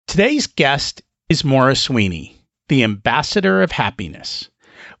Today's guest is Maura Sweeney, the ambassador of happiness.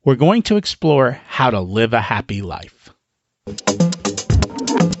 We're going to explore how to live a happy life.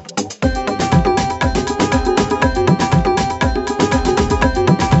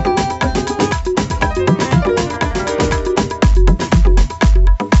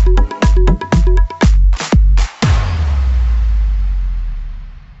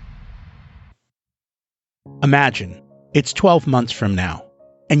 Imagine it's 12 months from now,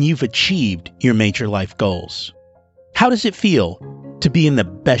 and you've achieved your major life goals. How does it feel to be in the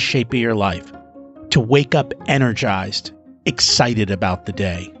best shape of your life? To wake up energized, excited about the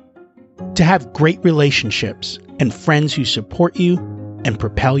day? To have great relationships and friends who support you and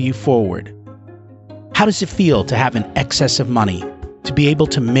propel you forward? How does it feel to have an excess of money, to be able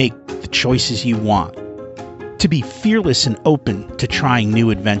to make the choices you want? To be fearless and open to trying new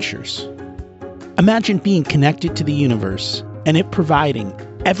adventures? Imagine being connected to the universe and it providing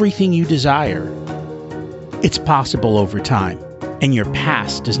everything you desire. It's possible over time, and your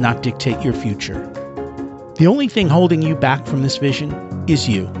past does not dictate your future. The only thing holding you back from this vision is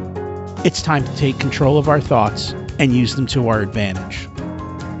you. It's time to take control of our thoughts and use them to our advantage.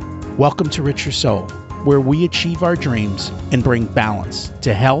 Welcome to Richer Soul, where we achieve our dreams and bring balance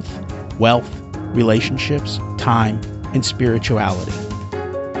to health, wealth, relationships, time, and spirituality.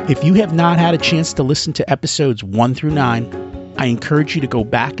 If you have not had a chance to listen to episodes 1 through 9, I encourage you to go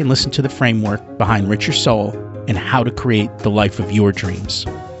back and listen to the framework behind Richer Soul and how to create the life of your dreams.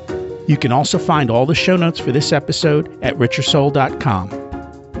 You can also find all the show notes for this episode at richersoul.com.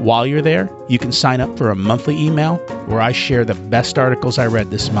 While you're there, you can sign up for a monthly email where I share the best articles I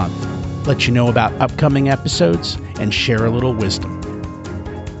read this month, let you know about upcoming episodes, and share a little wisdom.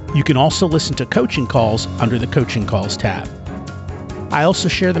 You can also listen to coaching calls under the Coaching Calls tab. I also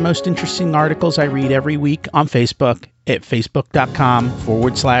share the most interesting articles I read every week on Facebook at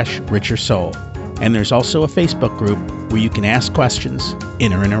facebook.com/Richer Soul. And there's also a Facebook group where you can ask questions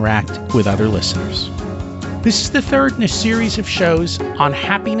and interact with other listeners. This is the third in a series of shows on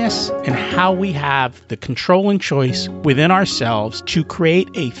happiness and how we have the control and choice within ourselves to create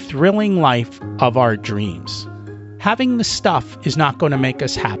a thrilling life of our dreams. Having the stuff is not going to make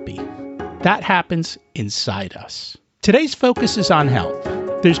us happy. That happens inside us. Today's focus is on health.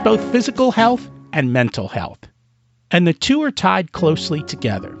 There's both physical health and mental health, and the two are tied closely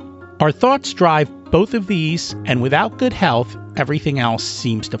together. Our thoughts drive both of these, and without good health, everything else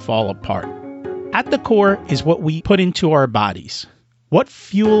seems to fall apart. At the core is what we put into our bodies. What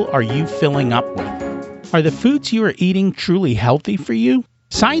fuel are you filling up with? Are the foods you are eating truly healthy for you?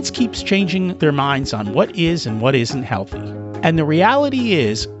 Science keeps changing their minds on what is and what isn't healthy. And the reality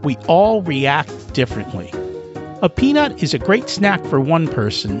is, we all react differently. A peanut is a great snack for one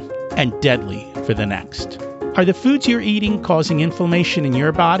person and deadly for the next. Are the foods you're eating causing inflammation in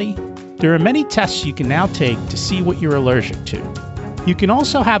your body? There are many tests you can now take to see what you're allergic to. You can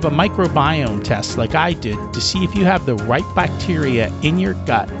also have a microbiome test like I did to see if you have the right bacteria in your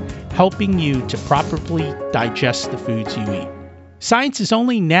gut helping you to properly digest the foods you eat. Science is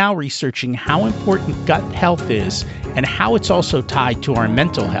only now researching how important gut health is and how it's also tied to our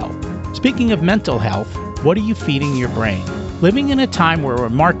mental health. Speaking of mental health, what are you feeding your brain? Living in a time where we're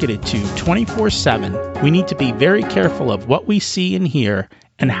marketed to 24/7, we need to be very careful of what we see and hear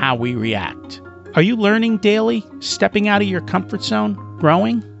and how we react. Are you learning daily, stepping out of your comfort zone,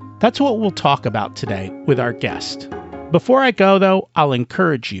 growing? That's what we'll talk about today with our guest. Before I go, though, I'll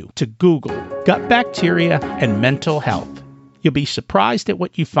encourage you to Google gut bacteria and mental health. You'll be surprised at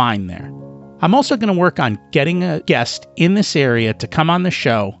what you find there. I'm also going to work on getting a guest in this area to come on the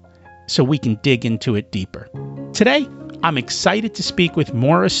show so we can dig into it deeper. Today, I'm excited to speak with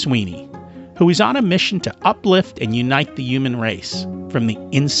Maura Sweeney, who is on a mission to uplift and unite the human race from the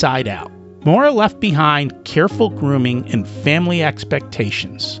inside out. Maura left behind careful grooming and family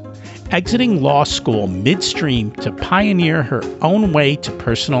expectations, exiting law school midstream to pioneer her own way to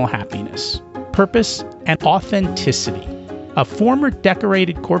personal happiness, purpose, and authenticity. A former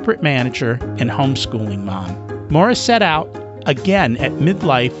decorated corporate manager and homeschooling mom, Maura set out again at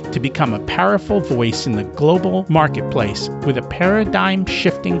midlife to become a powerful voice in the global marketplace with a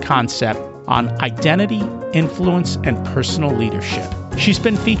paradigm-shifting concept on identity, influence, and personal leadership. She's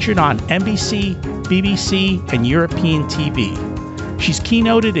been featured on NBC, BBC, and European TV. She's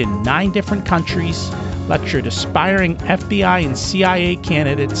keynoted in 9 different countries, lectured aspiring FBI and CIA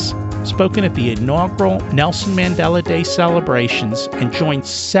candidates, spoken at the inaugural Nelson Mandela Day celebrations, and joined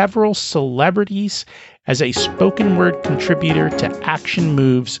several celebrities as a spoken word contributor to Action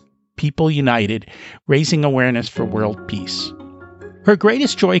Move's People United, raising awareness for world peace. Her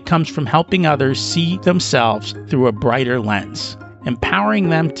greatest joy comes from helping others see themselves through a brighter lens empowering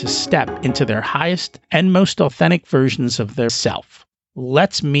them to step into their highest and most authentic versions of their self.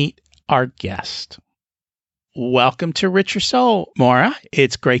 Let's meet our guest. Welcome to Richer Soul, Maura.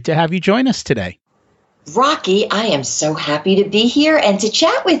 It's great to have you join us today. Rocky, I am so happy to be here and to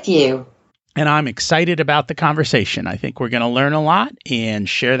chat with you. And I'm excited about the conversation. I think we're going to learn a lot and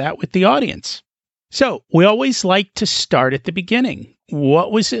share that with the audience. So we always like to start at the beginning.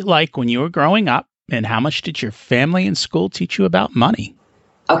 What was it like when you were growing up, and how much did your family and school teach you about money?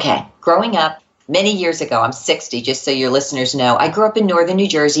 Okay, growing up many years ago, I'm 60, just so your listeners know, I grew up in northern New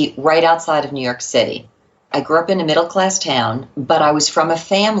Jersey, right outside of New York City. I grew up in a middle-class town, but I was from a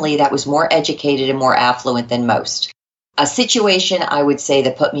family that was more educated and more affluent than most. A situation, I would say,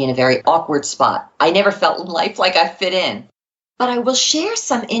 that put me in a very awkward spot. I never felt in life like I fit in. But I will share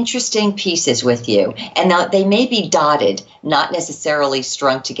some interesting pieces with you, and now they may be dotted, not necessarily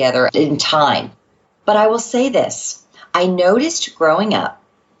strung together in time. But I will say this. I noticed growing up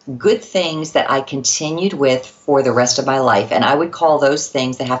good things that I continued with for the rest of my life, and I would call those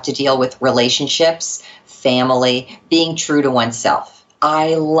things that have to deal with relationships, family, being true to oneself.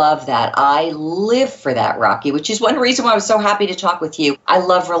 I love that. I live for that, Rocky, which is one reason why I was so happy to talk with you. I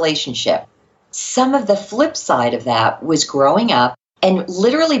love relationship. Some of the flip side of that was growing up and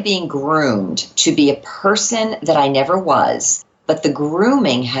literally being groomed to be a person that I never was. But the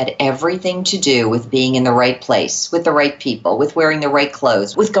grooming had everything to do with being in the right place, with the right people, with wearing the right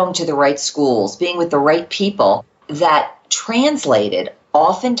clothes, with going to the right schools, being with the right people that translated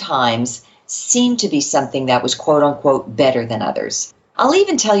oftentimes seemed to be something that was quote unquote better than others. I'll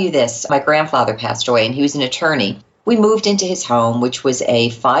even tell you this. My grandfather passed away and he was an attorney. We moved into his home, which was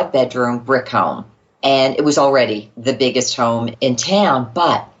a 5-bedroom brick home. And it was already the biggest home in town.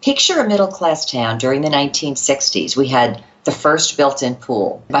 But picture a middle-class town during the 1960s. We had the first built-in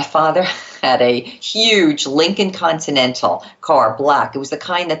pool. My father had a huge Lincoln Continental car, black. It was the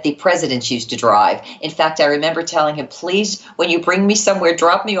kind that the presidents used to drive. In fact, I remember telling him, please, when you bring me somewhere,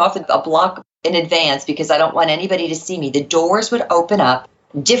 drop me off a block in advance because I don't want anybody to see me. The doors would open up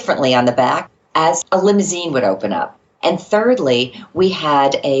differently on the back as a limousine would open up. And thirdly, we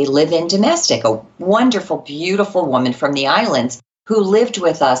had a live-in domestic, a wonderful, beautiful woman from the islands who lived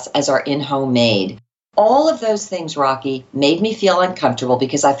with us as our in-home maid. All of those things, Rocky, made me feel uncomfortable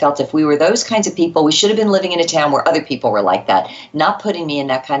because I felt if we were those kinds of people, we should have been living in a town where other people were like that, not putting me in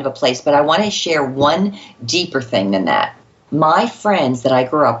that kind of a place. But I want to share one deeper thing than that. My friends that I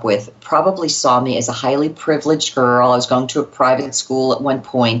grew up with probably saw me as a highly privileged girl. I was going to a private school at one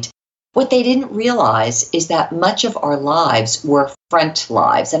point. What they didn't realize is that much of our lives were front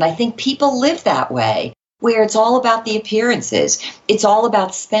lives. And I think people live that way, where it's all about the appearances. It's all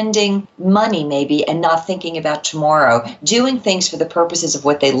about spending money maybe and not thinking about tomorrow, doing things for the purposes of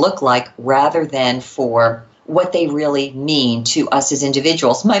what they look like rather than for what they really mean to us as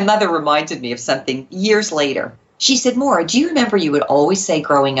individuals. My mother reminded me of something years later. She said, Maura, do you remember you would always say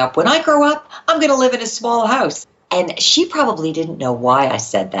growing up, when I grow up, I'm going to live in a small house? And she probably didn't know why I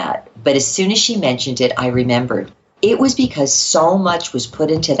said that. But as soon as she mentioned it, I remembered. It was because so much was put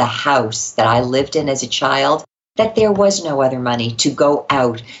into the house that I lived in as a child that there was no other money to go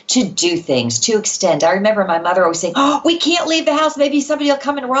out, to do things, to extend. I remember my mother always saying, oh, we can't leave the house. Maybe somebody will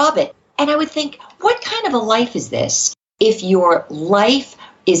come and rob it. And I would think, what kind of a life is this? If your life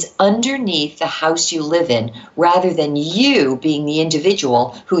is underneath the house you live in rather than you being the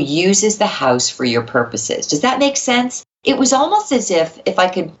individual who uses the house for your purposes. Does that make sense? It was almost as if I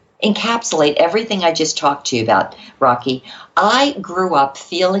could encapsulate everything I just talked to you about, Rocky, I grew up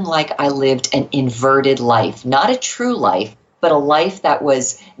feeling like I lived an inverted life, not a true life, but a life that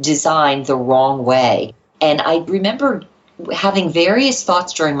was designed the wrong way. And I remember having various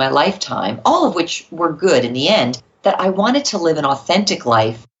thoughts during my lifetime, all of which were good in the end, that I wanted to live an authentic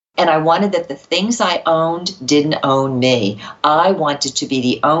life, and I wanted that the things I owned didn't own me. I wanted to be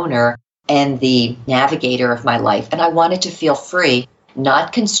the owner and the navigator of my life, and I wanted to feel free,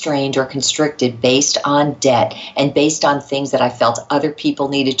 not constrained or constricted based on debt and based on things that I felt other people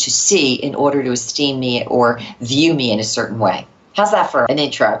needed to see in order to esteem me or view me in a certain way. How's that for an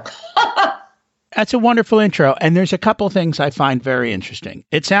intro? That's a wonderful intro. And there's a couple things I find very interesting.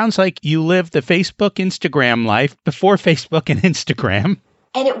 It sounds like you lived the Facebook, Instagram life before Facebook and Instagram.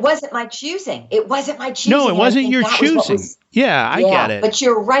 And it wasn't my choosing. It wasn't my choosing. No, it wasn't your choosing. I get it. But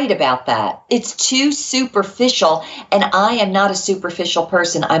you're right about that. It's too superficial. And I am not a superficial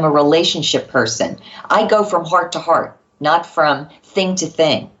person. I'm a relationship person. I go from heart to heart, not from thing to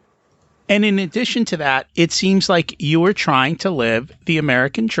thing. And in addition to that, it seems like you were trying to live the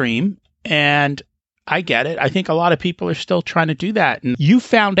American dream. And I get it. I think a lot of people are still trying to do that. And you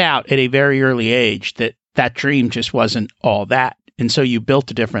found out at a very early age that that dream just wasn't all that. And so you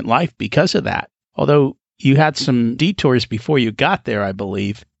built a different life because of that. Although you had some detours before you got there, I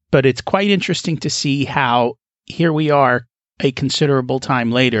believe. But it's quite interesting to see how here we are a considerable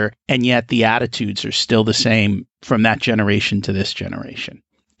time later, and yet the attitudes are still the same from that generation to this generation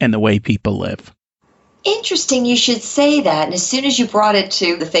and the way people live. Interesting you should say that. And as soon as you brought it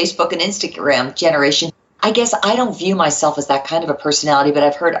to the Facebook and Instagram generation, I guess I don't view myself as that kind of a personality, but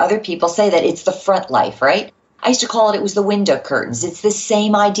I've heard other people say that it's the front life, right? I used to call it was the window curtains. It's the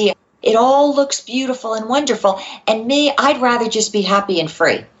same idea. It all looks beautiful and wonderful. And me, I'd rather just be happy and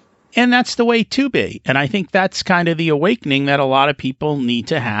free. And that's the way to be. And I think that's kind of the awakening that a lot of people need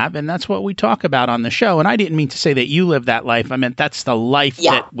to have. And that's what we talk about on the show. And I didn't mean to say that you live that life. I meant that's the life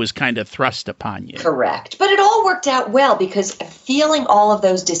that was kind of thrust upon you. Correct. But it all worked out well because feeling all of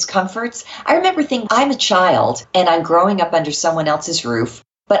those discomforts, I remember thinking, I'm a child and I'm growing up under someone else's roof,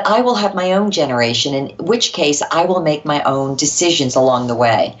 but I will have my own generation, in which case I will make my own decisions along the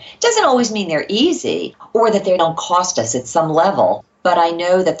way. It doesn't always mean they're easy or that they don't cost us at some level. But I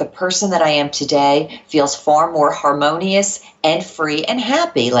know that the person that I am today feels far more harmonious and free and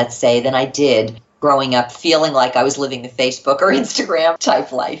happy, let's say, than I did growing up feeling like I was living the Facebook or Instagram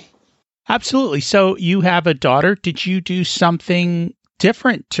type life. Absolutely. So you have a daughter. Did you do something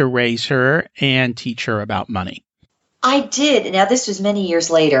different to raise her and teach her about money? I did. Now, this was many years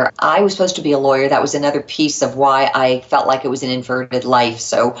later. I was supposed to be a lawyer. That was another piece of why I felt like it was an inverted life.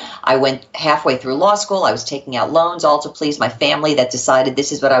 So I went halfway through law school. I was taking out loans, all to please my family that decided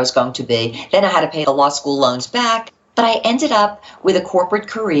this is what I was going to be. Then I had to pay the law school loans back. But I ended up with a corporate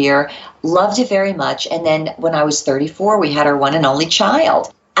career, loved it very much. And then when I was 34, we had our one and only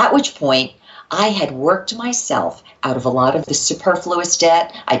child, at which point I had worked myself out of a lot of the superfluous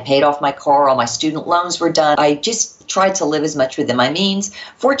debt. I paid off my car. All my student loans were done. I just tried to live as much within my means.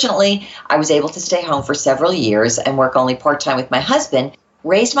 Fortunately, I was able to stay home for several years and work only part-time with my husband,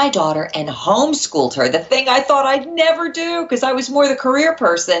 raised my daughter, and homeschooled her, the thing I thought I'd never do because I was more the career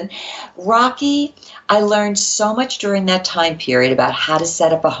person. Rocky, I learned so much during that time period about how to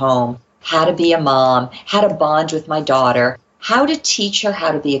set up a home, how to be a mom, how to bond with my daughter, how to teach her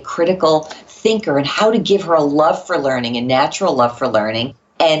how to be a critical thinker, and how to give her a love for learning, a natural love for learning.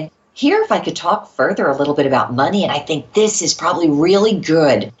 And here, if I could talk further a little bit about money, and I think this is probably really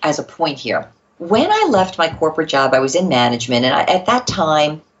good as a point here. When I left my corporate job, I was in management, and at that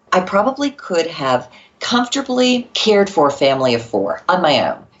time, I probably could have comfortably cared for a family of 4 on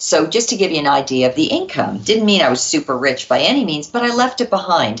my own. So just to give you an idea of the income, didn't mean I was super rich by any means, but I left it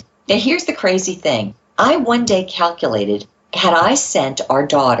behind. Now, here's the crazy thing. I one day calculated, had I sent our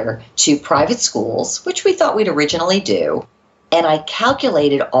daughter to private schools, which we thought we'd originally do, and I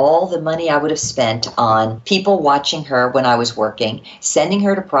calculated all the money I would have spent on people watching her when I was working, sending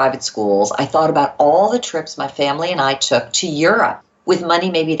her to private schools. I thought about all the trips my family and I took to Europe with money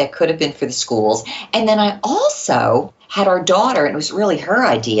maybe that could have been for the schools. And then I also had our daughter, and it was really her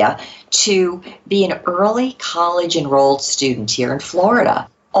idea, to be an early college enrolled student here in Florida.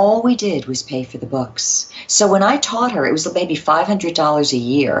 All we did was pay for the books. So when I taught her, it was maybe $500 a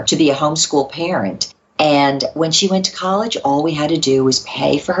year to be a homeschool parent. And when she went to college, all we had to do was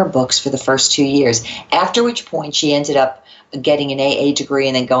pay for her books for the first 2 years, after which point she ended up getting an AA degree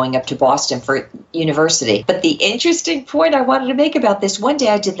and then going up to Boston for university. But the interesting point I wanted to make about this, one day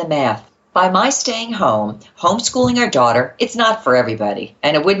I did the math. By my staying home, homeschooling our daughter, it's not for everybody.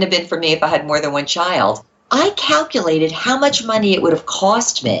 And it wouldn't have been for me if I had more than one child. I calculated how much money it would have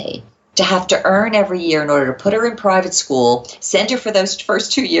cost me to have to earn every year in order to put her in private school, send her for those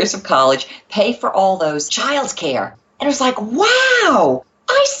first 2 years of college, pay for all those child's care. And it was like, wow,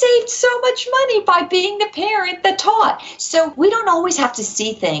 I saved so much money by being the parent that taught. So we don't always have to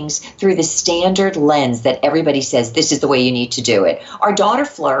see things through the standard lens that everybody says this is the way you need to do it. Our daughter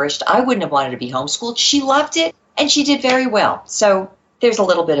flourished. I wouldn't have wanted to be homeschooled. She loved it, and she did very well. So there's a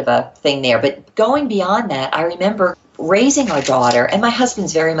little bit of a thing there. But going beyond that, I remember raising our daughter, and my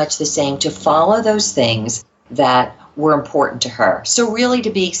husband's very much the same, to follow those things that were important to her. So really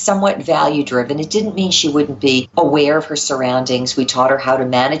to be somewhat value driven. It didn't mean she wouldn't be aware of her surroundings. We taught her how to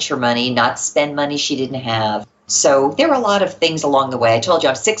manage her money, not spend money she didn't have. So there were a lot of things along the way. I told you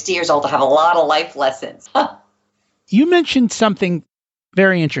I'm 60 years old. I have a lot of life lessons. You mentioned something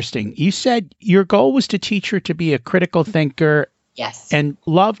very interesting. You said your goal was to teach her to be a critical thinker. Yes. And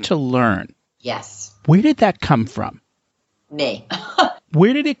love to learn. Yes. Where did that come from? Me.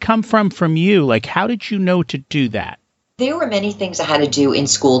 Where did it come from you? Like, how did you know to do that? There were many things I had to do in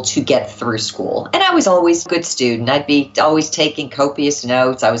school to get through school. And I was always a good student. I'd be always taking copious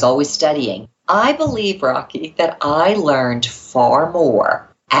notes. I was always studying. I believe, Rocky, that I learned far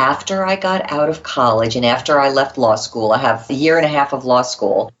more after I got out of college and after I left law school. I have a year and a half of law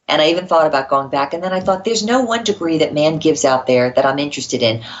school, and I even thought about going back. And then I thought, there's no one degree that man gives out there that I'm interested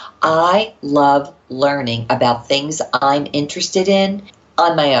in. I love learning about things I'm interested in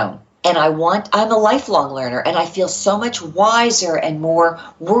on my own. And I'm a lifelong learner, and I feel so much wiser and more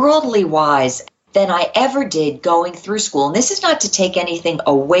worldly wise than I ever did going through school. And this is not to take anything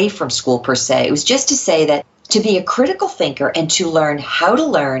away from school per se. It was just to say that to be a critical thinker and to learn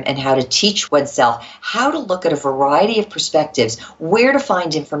and how to teach oneself, how to look at a variety of perspectives, where to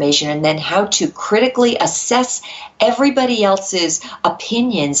find information, and then how to critically assess everybody else's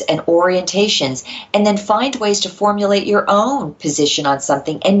opinions and orientations, and then find ways to formulate your own position on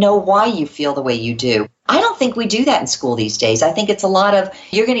something and know why you feel the way you do. I don't think we do that in school these days. I think it's a lot of,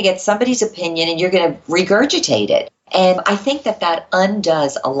 you're going to get somebody's opinion and you're going to regurgitate it. And I think that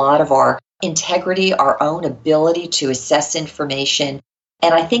undoes a lot of our integrity, our own ability to assess information.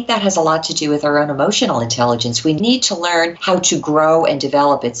 And I think that has a lot to do with our own emotional intelligence. We need to learn how to grow and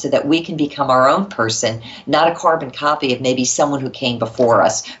develop it so that we can become our own person, not a carbon copy of maybe someone who came before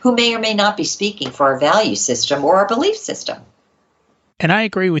us, who may or may not be speaking for our value system or our belief system. And I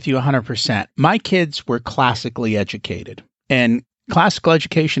agree with you 100%. My kids were classically educated, and classical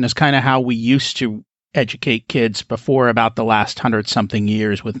education is kind of how we used to educate kids before about the last 100-something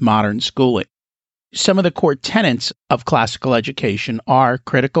years with modern schooling. Some of the core tenets of classical education are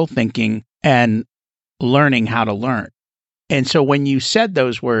critical thinking and learning how to learn. And so when you said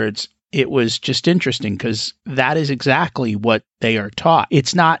those words, it was just interesting because that is exactly what they are taught.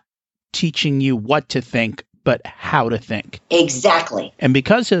 It's not teaching you what to think, but how to think. Exactly. And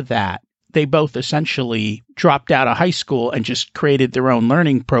because of that, they both essentially dropped out of high school and just created their own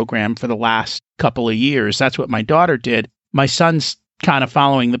learning program for the last couple of years. That's what my daughter did. My son's kind of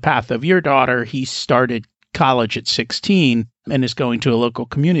following the path of your daughter. He started college at 16 and is going to a local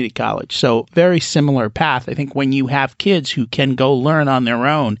community college. So very similar path. I think when you have kids who can go learn on their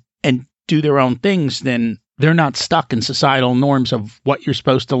own and do their own things, then they're not stuck in societal norms of what you're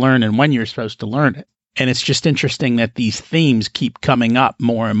supposed to learn and when you're supposed to learn it. And it's just interesting that these themes keep coming up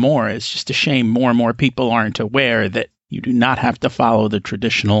more and more. It's just a shame more and more people aren't aware that you do not have to follow the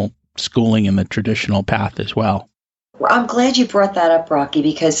traditional schooling and the traditional path as well. Well, I'm glad you brought that up, Rocky,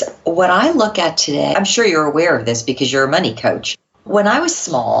 because what I look at today, I'm sure you're aware of this because you're a money coach. When I was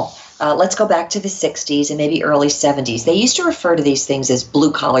small, let's go back to the 60s and maybe early 70s, they used to refer to these things as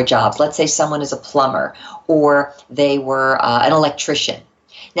blue-collar jobs. Let's say someone is a plumber or they were an electrician.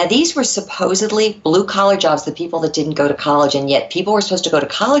 Now, these were supposedly blue-collar jobs, the people that didn't go to college, and yet people were supposed to go to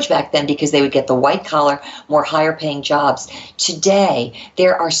college back then because they would get the white-collar, more higher-paying jobs. Today,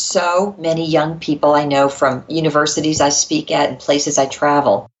 there are so many young people I know from universities I speak at and places I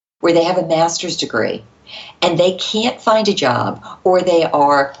travel where they have a master's degree, and they can't find a job, or they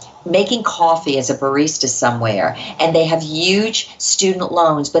are making coffee as a barista somewhere, and they have huge student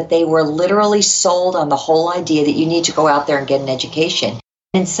loans, but they were literally sold on the whole idea that you need to go out there and get an education.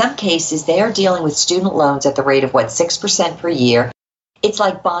 In some cases, they are dealing with student loans at the rate of, 6% per year. It's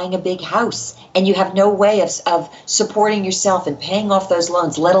like buying a big house, and you have no way of supporting yourself and paying off those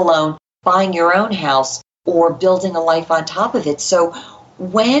loans, let alone buying your own house or building a life on top of it. So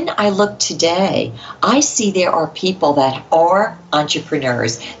when I look today, I see there are people that are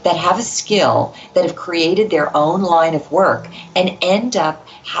entrepreneurs that have a skill, that have created their own line of work and end up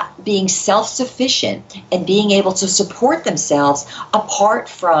being self-sufficient and being able to support themselves apart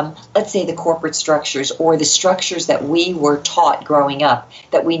from, let's say, the corporate structures or the structures that we were taught growing up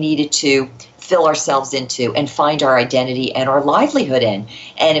that we needed to fill ourselves into and find our identity and our livelihood in.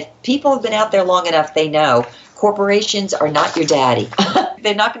 And if people have been out there long enough, they know corporations are not your daddy.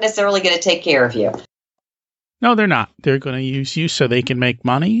 They're not necessarily going to take care of you. No, they're not. They're going to use you so they can make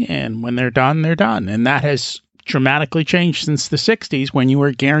money. And when they're done, they're done. And that has dramatically changed since the 60s when you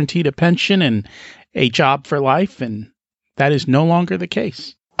were guaranteed a pension and a job for life. And that is no longer the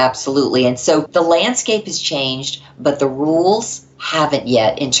case. Absolutely. And so the landscape has changed, but the rules haven't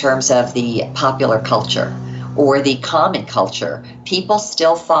yet in terms of the popular culture or the common culture. People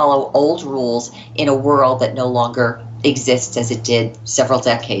still follow old rules in a world that no longer exists as it did several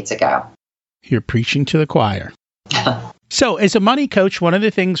decades ago. You're preaching to the choir. So as a money coach, one of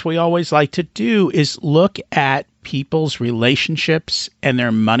the things we always like to do is look at people's relationships and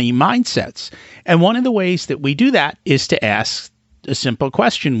their money mindsets. And one of the ways that we do that is to ask a simple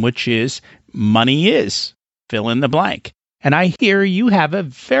question, which is, money is, fill in the blank. And I hear you have a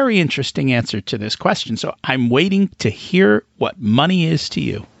very interesting answer to this question. So I'm waiting to hear what money is to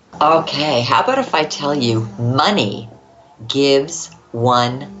you. Okay, how about if I tell you money gives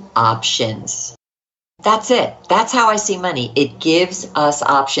one options? That's it. That's how I see money. It gives us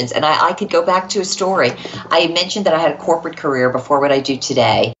options. And I could go back to a story. I mentioned that I had a corporate career before what I do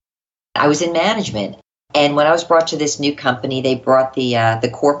today. I was in management. And when I was brought to this new company, they brought the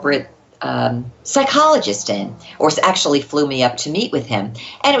corporate psychologist in, or actually flew me up to meet with him.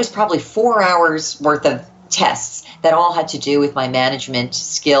 And it was probably 4 hours worth of tests that all had to do with my management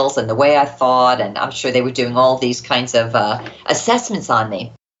skills and the way I thought. And I'm sure they were doing all these kinds of assessments on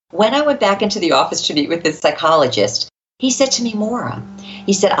me. When I went back into the office to meet with this psychologist, he said to me, Maura,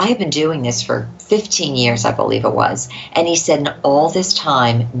 he said, I have been doing this for 15 years, I believe it was. And he said, in all this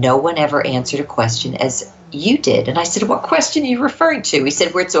time, no one ever answered a question as you did. And I said, what question are you referring to? He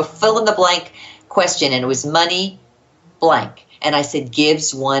said, well, it's a fill in the blank question, and it was money blank. And I said,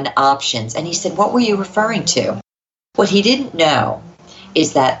 gives one options. And he said, what were you referring to? What he didn't know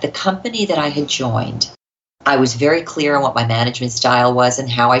is that the company that I had joined, I was very clear on what my management style was and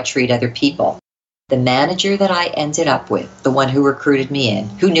how I treat other people. The manager that I ended up with, the one who recruited me in,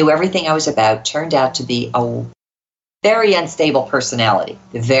 who knew everything I was about, turned out to be a very unstable personality,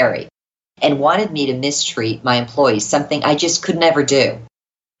 and wanted me to mistreat my employees, something I just could never do.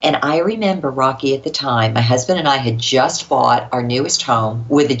 And I remember, Rocky, at the time, my husband and I had just bought our newest home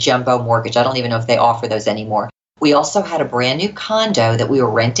with a jumbo mortgage. I don't even know if they offer those anymore. We also had a brand new condo that we were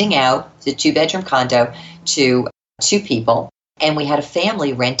renting out, the 2-bedroom condo, to 2 people. And we had a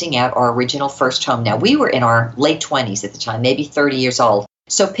family renting out our original first home. Now, we were in our late 20s at the time, maybe 30 years old.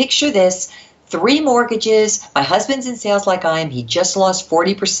 So picture this, 3 mortgages. My husband's in sales like I am. He just lost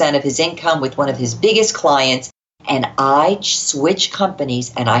 40% of his income with one of his biggest clients. And I switch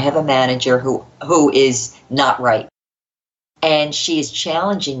companies, and I have a manager who is not right. And she is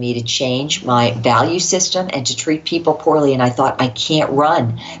challenging me to change my value system and to treat people poorly. And I thought, I can't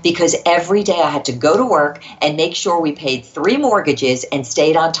run, because every day I had to go to work and make sure we paid 3 mortgages and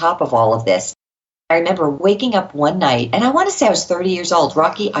stayed on top of all of this. I remember waking up one night, and I want to say I was 30 years old.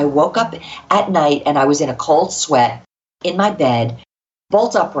 Rocky, I woke up at night and I was in a cold sweat in my bed,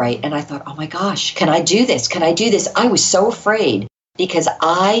 bolt upright. And I thought, oh my gosh, can I do this? Can I do this? I was so afraid because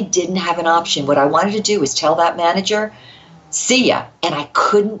I didn't have an option. What I wanted to do was tell that manager, see ya. And I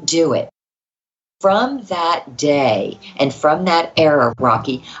couldn't do it. From that day and from that era,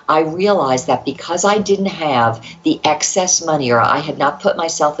 Rocky, I realized that because I didn't have the excess money, or I had not put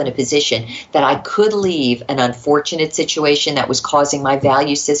myself in a position that I could leave an unfortunate situation that was causing my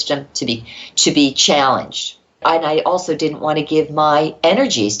value system to be challenged. And I also didn't want to give my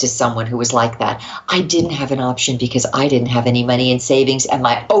energies to someone who was like that. I didn't have an option because I didn't have any money in savings and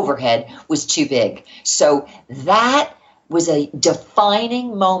my overhead was too big. So that was a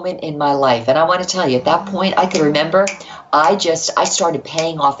defining moment in my life. And I want to tell you, at that point, I could remember I started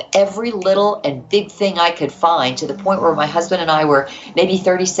paying off every little and big thing I could find, to the point where my husband and I were maybe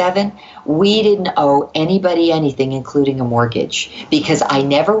 37. We didn't owe anybody anything, including a mortgage, because I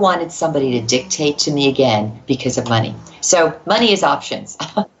never wanted somebody to dictate to me again because of money. So money is options.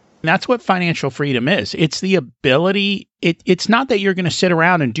 That's what financial freedom is. It's the ability. It's not that you're going to sit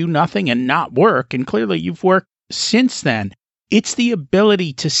around and do nothing and not work. And clearly you've worked since then. It's the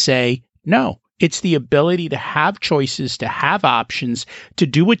ability to say no. It's the ability to have choices, to have options, to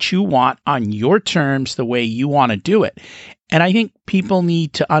do what you want on your terms, the way you want to do it. And I think people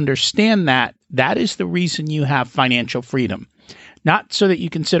need to understand that that is the reason you have financial freedom. Not so that you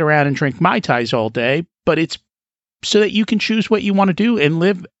can sit around and drink Mai Tais all day, but it's so that you can choose what you want to do and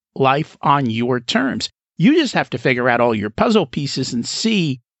live life on your terms. You just have to figure out all your puzzle pieces and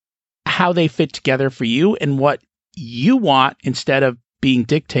see how they fit together for you and what you want, instead of being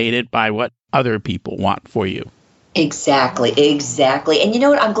dictated by what other people want for you. Exactly. And you know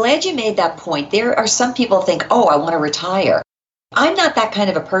what? I'm glad you made that point. There are some people who think, oh, I want to retire. I'm not that kind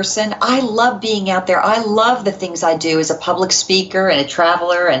of a person. I love being out there. I love the things I do as a public speaker and a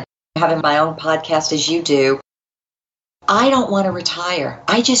traveler and having my own podcast as you do. I don't want to retire.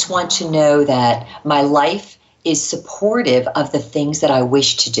 I just want to know that my life is supportive of the things that I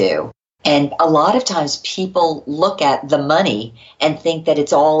wish to do. And a lot of times people look at the money and think that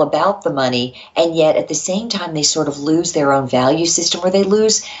it's all about the money. And yet at the same time, they sort of lose their own value system, or they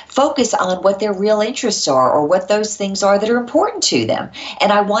lose focus on what their real interests are, or what those things are that are important to them.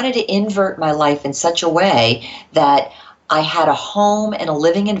 And I wanted to invert my life in such a way that I had a home and a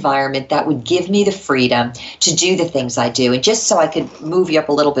living environment that would give me the freedom to do the things I do. And just so I could move you up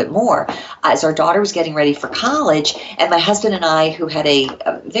a little bit more, as our daughter was getting ready for college, and my husband and I, who had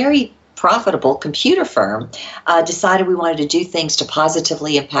a very profitable computer firm, decided we wanted to do things to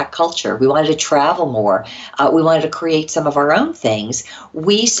positively impact culture. We wanted to travel more. We wanted to create some of our own things.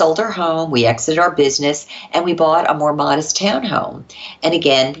 We sold our home, we exited our business, and we bought a more modest townhome. And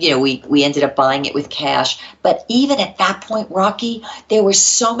again, we ended up buying it with cash. But even at that point, Rocky, there were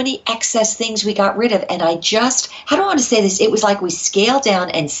so many excess things we got rid of. And I don't want to say this, it was like we scaled down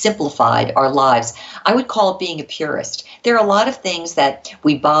and simplified our lives. I would call it being a purist. There are a lot of things that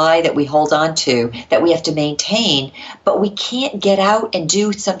we buy, that we hold on to, that we have to maintain, but we can't get out and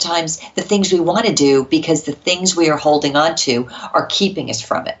do sometimes the things we want to do because the things we are holding on to are keeping us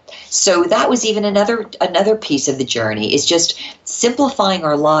from it. So that was even another piece of the journey, is just simplifying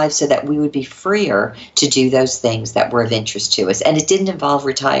our lives so that we would be freer to do those things that were of interest to us. And it didn't involve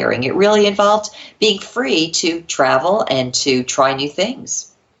retiring. It really involved being free to travel and to try new things.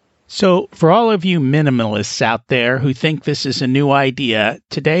 So for all of you minimalists out there who think this is a new idea,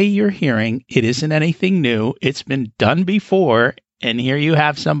 today you're hearing it isn't anything new. It's been done before. And here you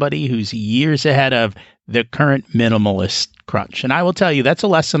have somebody who's years ahead of the current minimalist crunch. And I will tell you, that's a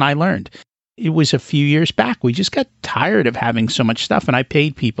lesson I learned. It was a few years back. We just got tired of having so much stuff. And I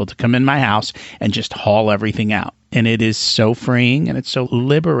paid people to come in my house and just haul everything out. And it is so freeing and it's so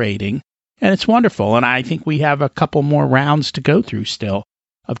liberating. And it's wonderful. And I think we have a couple more rounds to go through still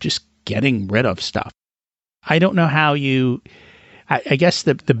of just getting rid of stuff. I don't know how I guess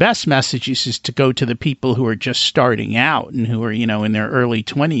the best message is to go to the people who are just starting out and who are, in their early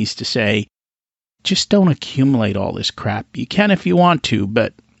 20s to say, just don't accumulate all this crap. You can if you want to,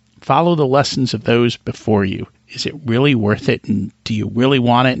 but follow the lessons of those before you. Is it really worth it? And do you really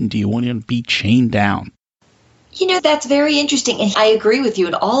want it? And do you want to be chained down? That's very interesting. And I agree with you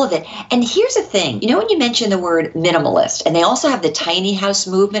in all of it. And here's the thing, when you mention the word minimalist, and they also have the tiny house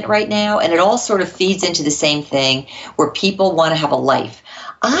movement right now, and it all sort of feeds into the same thing where people want to have a life.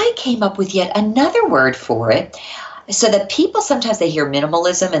 I came up with yet another word for it. So that people, sometimes they hear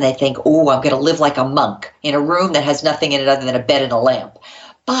minimalism and they think, oh, I'm going to live like a monk in a room that has nothing in it other than a bed and a lamp.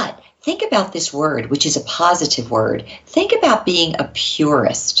 But think about this word, which is a positive word. Think about being a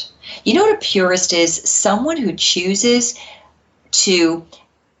purist. You know what a purist is? Someone who chooses to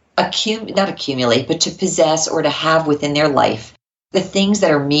not accumulate, but to possess or to have within their life the things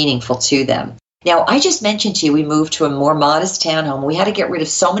that are meaningful to them. Now, I just mentioned to you, we moved to a more modest townhome. We had to get rid of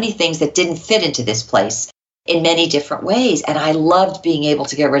so many things that didn't fit into this place in many different ways. And I loved being able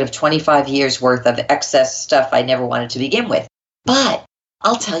to get rid of 25 years worth of excess stuff I never wanted to begin with. But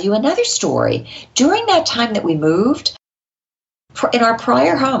I'll tell you another story. During that time that we moved, in our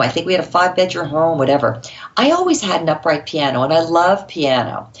prior home, I think we had a 5-bedroom home, whatever, I always had an upright piano, and I love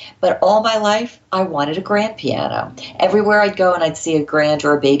piano. But all my life, I wanted a grand piano. Everywhere I'd go and I'd see a grand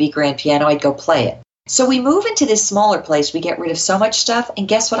or a baby grand piano, I'd go play it. So we move into this smaller place, we get rid of so much stuff, and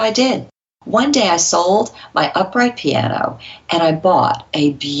guess what I did? One day I sold my upright piano, and I bought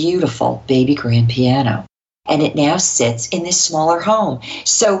a beautiful baby grand piano. And it now sits in this smaller home.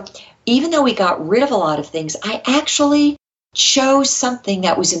 So even though we got rid of a lot of things, I actually chose something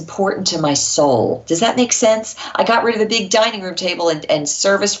that was important to my soul. Does that make sense? I got rid of a big dining room table and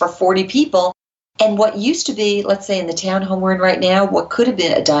service for 40 people. And what used to be, let's say in the townhome we're in right now, what could have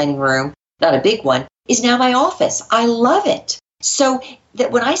been a dining room, not a big one, is now my office. I love it. So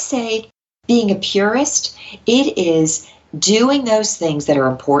that when I say being a purist, it is doing those things that are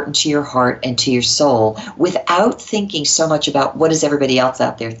important to your heart and to your soul without thinking so much about what does everybody else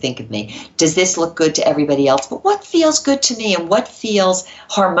out there think of me? Does this look good to everybody else? But what feels good to me and what feels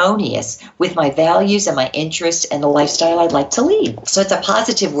harmonious with my values and my interests and the lifestyle I'd like to lead? So it's a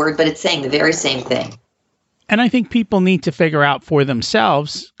positive word, but it's saying the very same thing. And I think people need to figure out for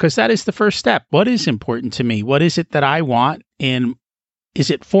themselves, because that is the first step. What is important to me? What is it that I want? And is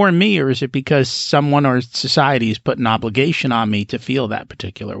it for me, or is it because someone or society has put an obligation on me to feel that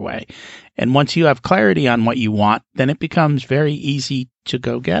particular way? And once you have clarity on what you want, then it becomes very easy to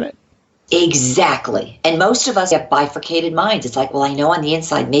go get it. Exactly. And most of us have bifurcated minds. It's like, well, I know on the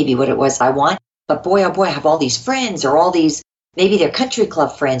inside maybe what it was I want, but boy, oh boy, I have all these friends or all these, maybe they're country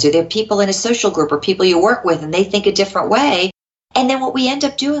club friends or they're people in a social group or people you work with and they think a different way. And then what we end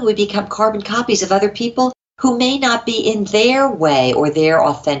up doing, we become carbon copies of other people who may not be in their way or their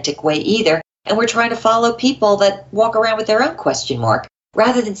authentic way either. And we're trying to follow people that walk around with their own question mark,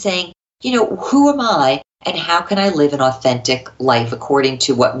 rather than saying, who am I and how can I live an authentic life according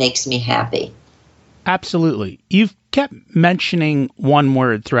to what makes me happy? Absolutely. You've kept mentioning one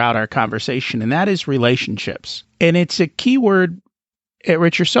word throughout our conversation, and that is relationships. And it's a key word at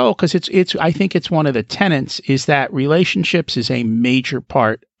Richer Soul because it's I think it's one of the tenets is that relationships is a major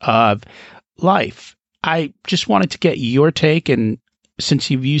part of life. I just wanted to get your take and since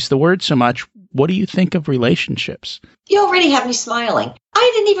you've used the word so much, what do you think of relationships? You already have me smiling.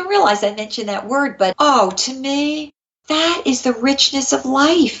 I didn't even realize I mentioned that word, but to me, that is the richness of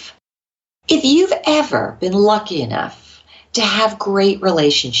life. If you've ever been lucky enough to have great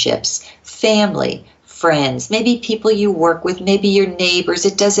relationships, family, friends, maybe people you work with, maybe your neighbors,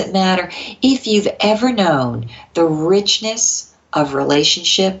 it doesn't matter. If you've ever known the richness of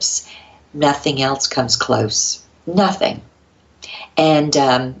relationships, nothing else comes close. Nothing. And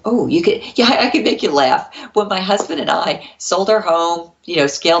I could make you laugh. When my husband and I sold our home,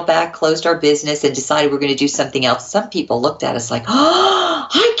 scaled back, closed our business, and decided we're going to do something else, some people looked at us like, "Oh,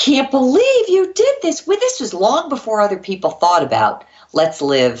 I can't believe you did this." Well, this was long before other people thought about let's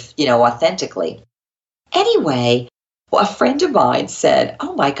live, authentically. Anyway, a friend of mine said,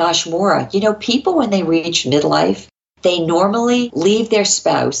 "Oh my gosh, Maura, people when they reach midlife, they normally leave their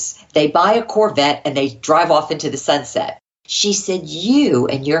spouse, they buy a Corvette, and they drive off into the sunset." She said, "You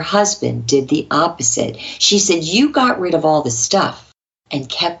and your husband did the opposite." She said, "You got rid of all the stuff and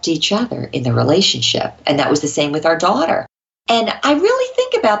kept each other in the relationship." And that was the same with our daughter. And I really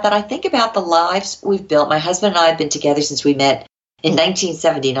think about that. I think about the lives we've built. My husband and I have been together since we met in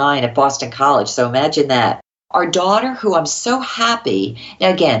 1979 at Boston College. So imagine that. Our daughter, who I'm so happy, now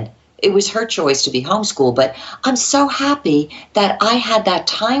again, it was her choice to be homeschooled, but I'm so happy that I had that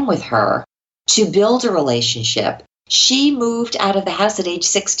time with her to build a relationship. She moved out of the house at age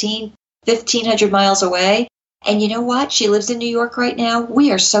 16, 1,500 miles away. And you know what? She lives in New York right now.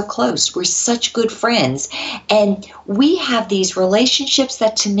 We are so close. We're such good friends. And we have these relationships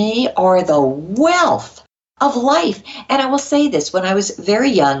that to me are the wealth of life. And I will say this, when I was very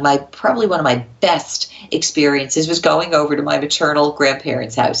young, probably one of my best experiences was going over to my maternal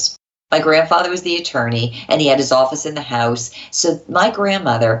grandparents' house. My grandfather was the attorney, and he had his office in the house. So my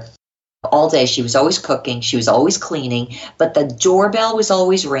grandmother, all day, she was always cooking, she was always cleaning, but the doorbell was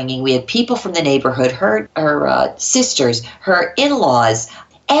always ringing. We had people from the neighborhood, her sisters, her in-laws.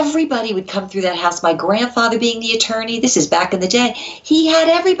 Everybody would come through that house. My grandfather being the attorney, this is back in the day, he had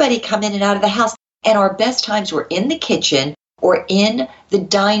everybody come in and out of the house. And our best times were in the kitchen or in the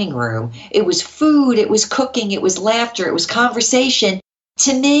dining room. It was food, it was cooking, it was laughter, it was conversation.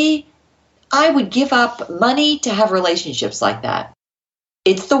 To me, I would give up money to have relationships like that.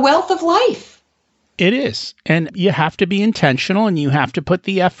 It's the wealth of life. It is. And you have to be intentional, and you have to put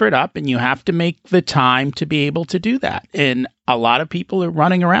the effort up, and you have to make the time to be able to do that. And a lot of people are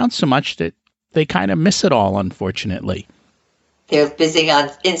running around so much that they kind of miss it all, unfortunately. They're busy on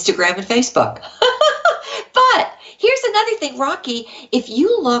Instagram and Facebook. But here's another thing, Rocky. If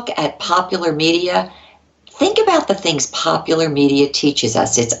you look at popular media, think about the things popular media teaches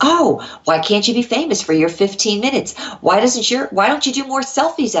us. It's, why can't you be famous for your 15 minutes? Why don't you do more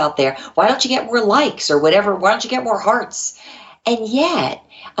selfies out there? Why don't you get more likes or whatever? Why don't you get more hearts? And yet,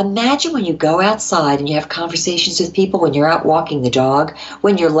 imagine when you go outside and you have conversations with people, when you're out walking the dog,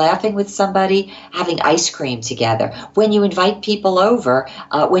 when you're laughing with somebody, having ice cream together, when you invite people over,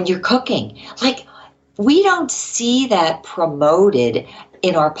 when you're cooking. Like, we don't see that promoted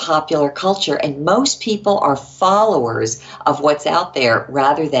in our popular culture, and most people are followers of what's out there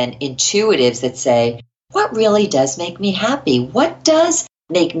rather than intuitives that say, what really does make me happy? What does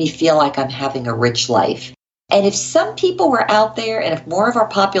make me feel like I'm having a rich life? And if some people were out there and if more of our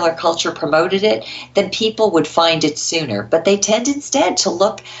popular culture promoted it, then people would find it sooner. But they tend instead to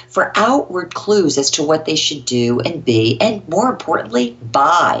look for outward clues as to what they should do and be, and more importantly,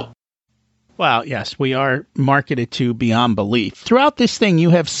 buy. Well, yes, we are marketed to beyond belief. Throughout this thing, you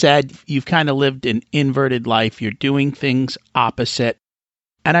have said you've kind of lived an inverted life. You're doing things opposite.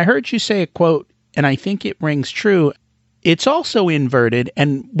 And I heard you say a quote, and I think it rings true. It's also inverted,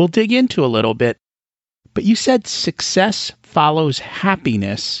 and we'll dig into a little bit. But you said success follows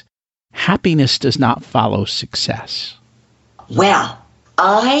happiness. Happiness does not follow success. Well,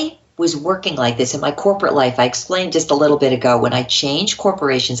 I was working like this in my corporate life. I explained just a little bit ago, when I changed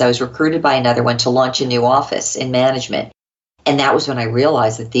corporations, I was recruited by another one to launch a new office in management. And that was when I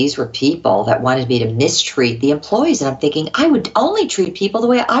realized that these were people that wanted me to mistreat the employees. And I'm thinking, I would only treat people the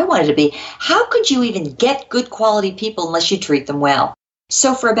way I wanted to be. How could you even get good quality people unless you treat them well?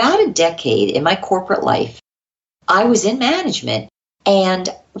 So for about a decade in my corporate life, I was in management. And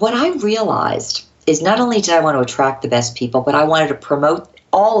what I realized is not only did I want to attract the best people, but I wanted to promote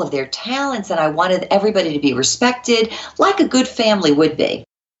all of their talents, and I wanted everybody to be respected like a good family would be,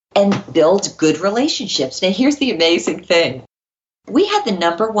 and build good relationships. Now, here's the amazing thing. We had the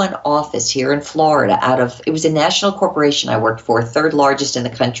 #1 office here in Florida it was a national corporation I worked for, third largest in the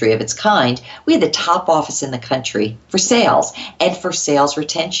country of its kind. We had the top office in the country for sales and for sales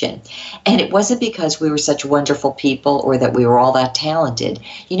retention. And it wasn't because we were such wonderful people or that we were all that talented.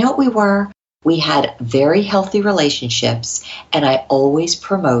 You know what we were? We had very healthy relationships, and I always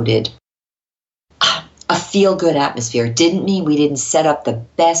promoted a feel-good atmosphere. It didn't mean we didn't set up the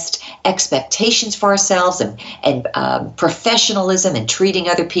best expectations for ourselves and professionalism and treating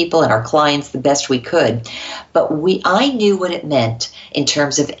other people and our clients the best we could. But I knew what it meant in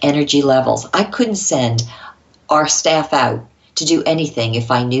terms of energy levels. I couldn't send our staff out to do anything if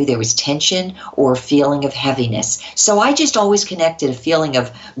I knew there was tension or a feeling of heaviness. So I just always connected a feeling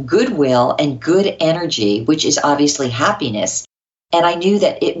of goodwill and good energy, which is obviously happiness. And I knew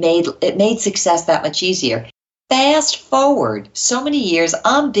that it made success that much easier. Fast forward so many years,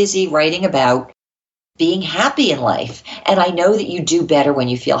 I'm busy writing about being happy in life. And I know that you do better when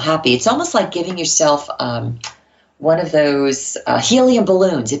you feel happy. It's almost like giving yourself one of those helium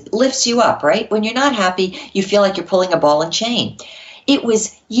balloons. It lifts you up, right? When you're not happy, you feel like you're pulling a ball and chain. It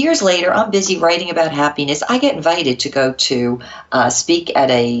was years later, I'm busy writing about happiness. I get invited to go to speak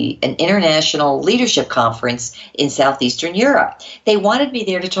at an international leadership conference in Southeastern Europe. They wanted me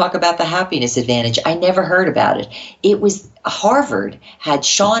there to talk about the happiness advantage. I never heard about it. It was Harvard had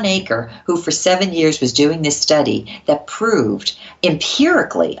Sean Aker, who for 7 years was doing this study that proved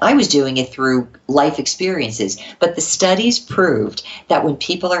empirically, I was doing it through life experiences, but the studies proved that when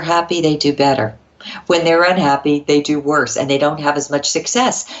people are happy, they do better. When they're unhappy, they do worse and they don't have as much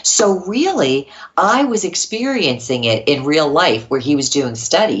success. So really, I was experiencing it in real life where he was doing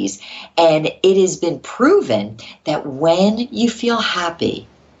studies. And it has been proven that when you feel happy,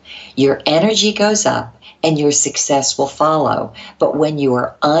 your energy goes up and your success will follow. But when you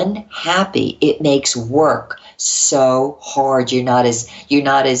are unhappy, it makes work so hard. You're not as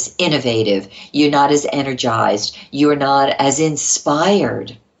innovative. You're not as energized. You're not as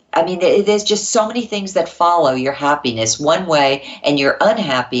inspired. I mean, there's just so many things that follow your happiness one way and your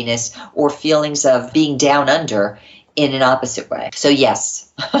unhappiness or feelings of being down under in an opposite way. So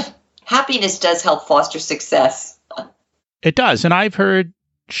yes, happiness does help foster success. It does. And I've heard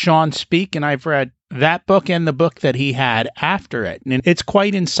Sean speak, and I've read that book and the book that he had after it. And it's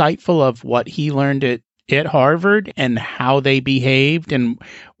quite insightful of what he learned at Harvard and how they behaved and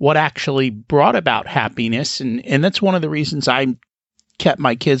what actually brought about happiness. And that's one of the reasons I kept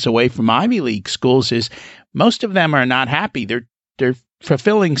my kids away from Ivy League schools is most of them are not happy. They're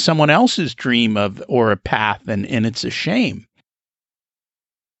fulfilling someone else's dream or a path, and it's a shame.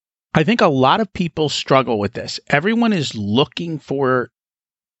 I think a lot of people struggle with this. Everyone is looking for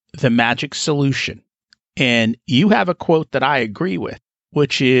the magic solution. And you have a quote that I agree with,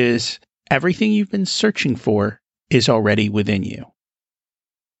 which is everything you've been searching for is already within you.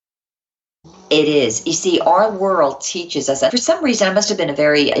 It is. You see, our world teaches us, and for some reason, I must have been a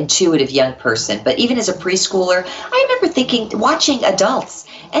very intuitive young person, but even as a preschooler, I remember watching adults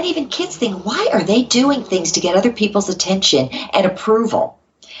and even kids think, why are they doing things to get other people's attention and approval?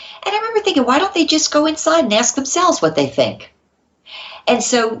 And I remember thinking, why don't they just go inside and ask themselves what they think? And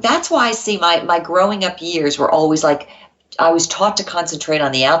so that's why I see my growing up years were always like, I was taught to concentrate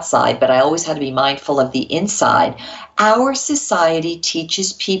on the outside, but I always had to be mindful of the inside. Our society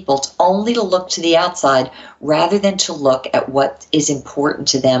teaches people only to look to the outside rather than to look at what is important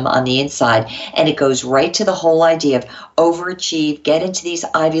to them on the inside. And it goes right to the whole idea of overachieve, get into these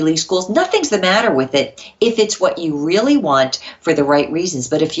Ivy League schools. Nothing's the matter with it if it's what you really want for the right reasons.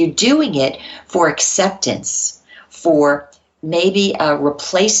 But if you're doing it for acceptance, for maybe a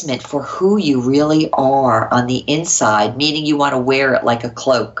replacement for who you really are on the inside, meaning you want to wear it like a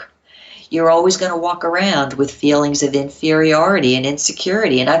cloak, you're always going to walk around with feelings of inferiority and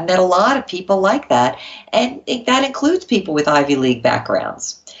insecurity. And I've met a lot of people like that, and that includes people with Ivy League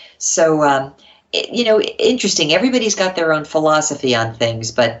backgrounds. So, interesting. Everybody's got their own philosophy on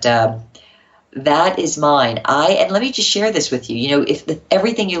things, but that is mine. And let me just share this with you. If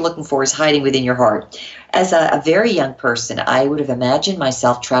everything you're looking for is hiding within your heart. As a very young person, I would have imagined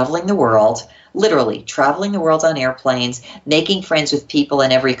myself traveling the world, literally traveling the world on airplanes, making friends with people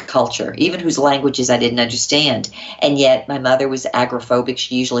in every culture, even whose languages I didn't understand. And yet my mother was agoraphobic.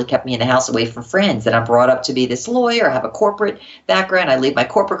 She usually kept me in the house away from friends. And I'm brought up to be this lawyer, have a corporate background. I lead my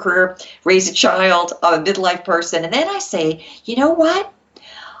corporate career, raise a child, I'm a midlife person. And then I say, you know what?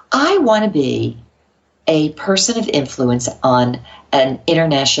 I want to be a person of influence on an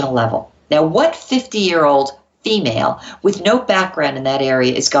international level. Now, what 50-year-old female with no background in that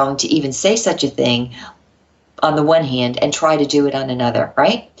area is going to even say such a thing on the one hand and try to do it on another,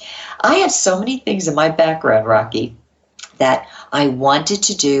 right? I have so many things in my background, Rocky, that I wanted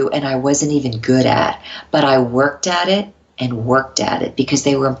to do and I wasn't even good at, but I worked at it and worked at it because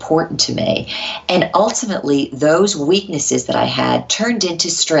they were important to me. And ultimately, those weaknesses that I had turned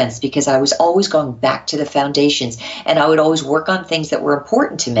into strengths because I was always going back to the foundations, and I would always work on things that were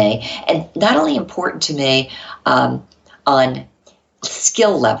important to me, and not only important to me on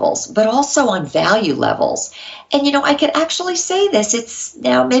skill levels, but also on value levels. And, I could actually say this. It's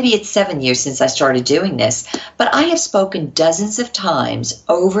now, maybe it's 7 years since I started doing this, but I have spoken dozens of times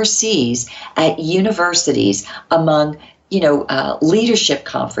overseas at universities among leadership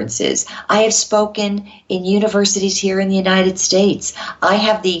conferences. I have spoken in universities here in the United States. I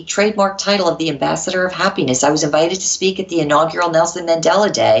have the trademark title of the Ambassador of Happiness. I was invited to speak at the inaugural Nelson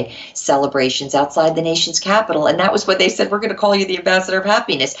Mandela Day celebrations outside the nation's capital, and that was what they said, we're going to call you the Ambassador of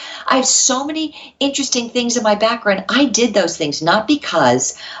Happiness. I have so many interesting things in my background. I did those things not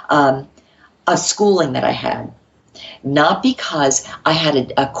because of schooling that I had, not because I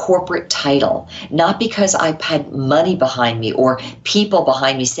had a corporate title, not because I had money behind me or people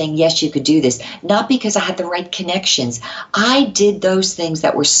behind me saying, yes, you could do this, not because I had the right connections. I did those things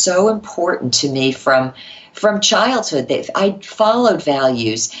that were so important to me from childhood. I followed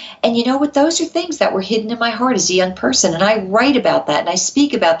values. And you know what? Those are things that were hidden in my heart as a young person. And I write about that and I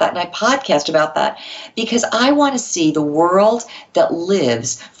speak about that and I podcast about that because I want to see the world that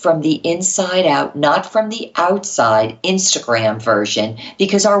lives from the inside out, not from the outside Instagram version,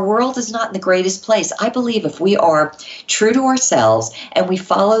 because our world is not in the greatest place. I believe if we are true to ourselves and we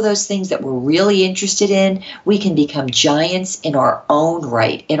follow those things that we're really interested in, we can become giants in our own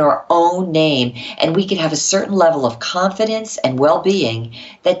right, in our own name, and we can have a certain level of confidence and well-being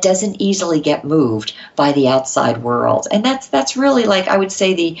that doesn't easily get moved by the outside world. And that's really, like, I would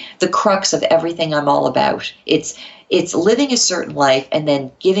say the crux of everything I'm all about. It's living a certain life and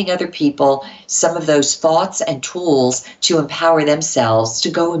then giving other people some of those thoughts and tools to empower themselves to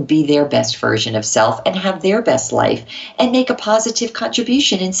go and be their best version of self and have their best life and make a positive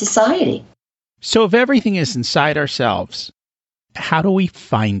contribution in society. So if everything is inside ourselves, how do we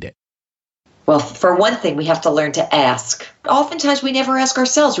find it? Well, for one thing, we have to learn to ask. Oftentimes, we never ask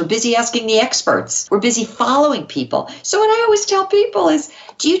ourselves. We're busy asking the experts. We're busy following people. So what I always tell people is,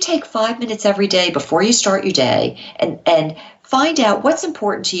 do you take 5 minutes every day before you start your day and find out what's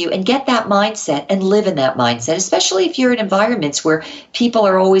important to you and get that mindset and live in that mindset, especially if you're in environments where people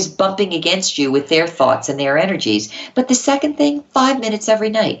are always bumping against you with their thoughts and their energies. But the second thing, 5 minutes every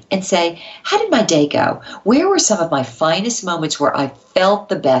night and say, how did my day go? Where were some of my finest moments where I felt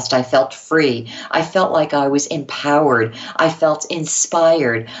the best? I felt free. I felt like I was empowered. I felt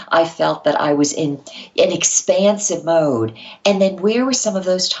inspired. I felt that I was in an expansive mode. And then where were some of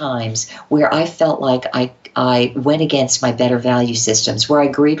those times where I felt like I went against my better value systems, where I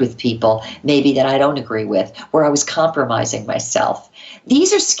agreed with people maybe that I don't agree with, where I was compromising myself?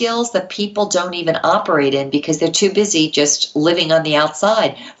 These are skills that people don't even operate in because they're too busy just living on the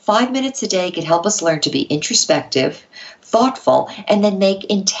outside. 5 minutes a day could help us learn to be introspective, thoughtful, and then make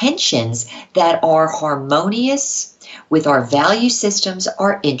intentions that are harmonious with our value systems,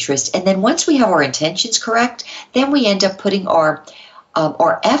 our interests. And then once we have our intentions correct, then we end up putting our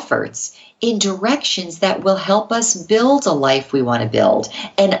efforts in directions that will help us build a life we want to build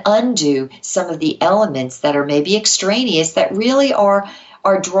and undo some of the elements that are maybe extraneous that really are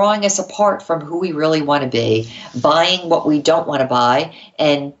drawing us apart from who we really want to be, buying what we don't want to buy,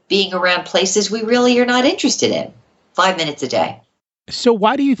 and being around places we really are not interested in. 5 minutes a day. So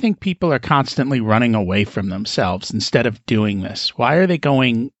why do you think people are constantly running away from themselves instead of doing this? Why are they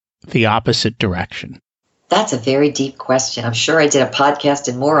going the opposite direction? That's a very deep question. I'm sure I did a podcast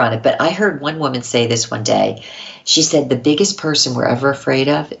and more on it, but I heard one woman say this one day. She said, the biggest person we're ever afraid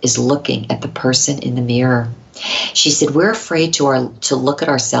of is looking at the person in the mirror. She said, we're afraid to look at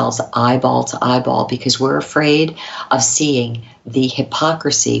ourselves eyeball to eyeball because we're afraid of seeing the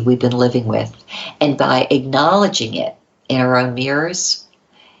hypocrisy we've been living with. And by acknowledging it in our own mirrors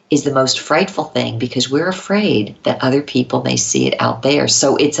is the most frightful thing because we're afraid that other people may see it out there.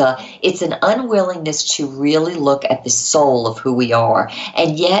 So it's an unwillingness to really look at the soul of who we are.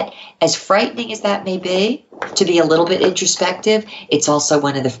 And yet, as frightening as that may be, to be a little bit introspective, it's also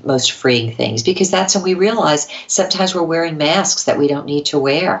one of the most freeing things because that's when we realize sometimes we're wearing masks that we don't need to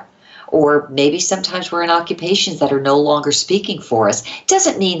wear. Or maybe sometimes we're in occupations that are no longer speaking for us.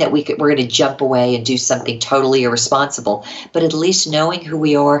 Doesn't mean that we're going to jump away and do something totally irresponsible, but at least knowing who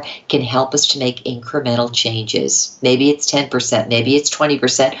we are can help us to make incremental changes. Maybe it's 10%, maybe it's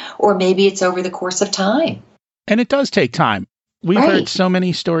 20%, or maybe it's over the course of time. And it does take time. We've Right. heard so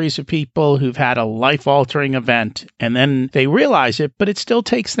many stories of people who've had a life-altering event and then they realize it, but it still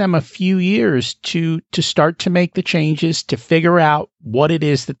takes them a few years to start to make the changes, to figure out what it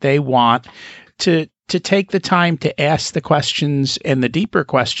is that they want, to take the time to ask the questions and the deeper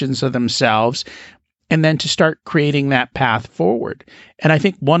questions of themselves, and then to start creating that path forward. And I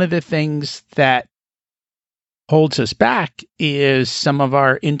think one of the things that holds us back is some of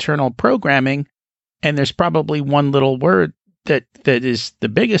our internal programming. And there's probably one little word that is the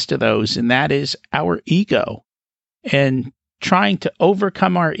biggest of those, and that is our ego. And trying to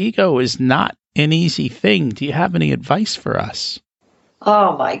overcome our ego is not an easy thing. Do you have any advice for us?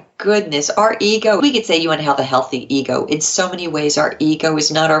 Oh my goodness. Our ego, we could say you want to have a healthy ego. In so many ways, our ego is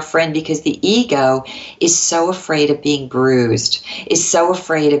not our friend because the ego is so afraid of being bruised, is so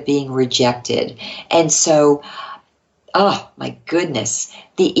afraid of being rejected. And so, oh my goodness,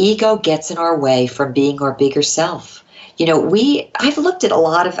 the ego gets in our way from being our bigger self. You know, I've looked at a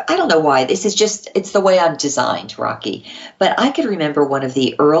lot of, I don't know why, it's the way I'm designed, Rocky. But I could remember one of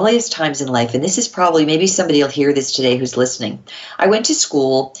the earliest times in life, and this is probably, maybe somebody will hear this today who's listening. I went to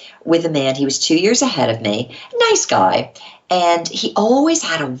school with a man, he was 2 years ahead of me, nice guy. And he always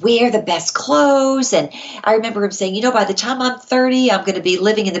had to wear the best clothes. And I remember him saying, by the time I'm 30, I'm going to be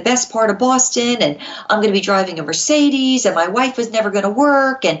living in the best part of Boston, and I'm going to be driving a Mercedes, and my wife was never going to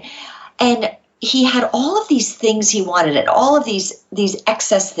work. And he had all of these things he wanted, and all of these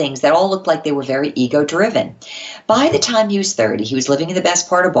excess things that all looked like they were very ego-driven. By the time he was 30, he was living in the best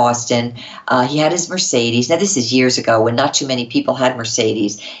part of Boston. He had his Mercedes. Now, this is years ago when not too many people had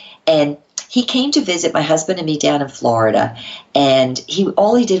Mercedes. And he came to visit my husband and me down in Florida, and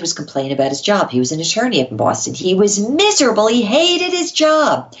all he did was complain about his job. He was an attorney up in Boston. He was miserable. He hated his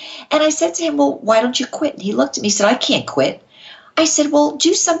job. And I said to him, well, why don't you quit? And he looked at me and said, I can't quit. I said, well,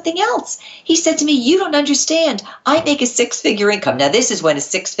 do something else. He said to me, you don't understand. I make a six-figure income. Now, this is when a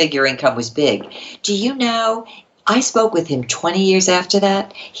six-figure income was big. Do you know, I spoke with him 20 years after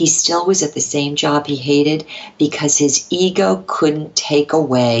that. He still was at the same job he hated because his ego couldn't take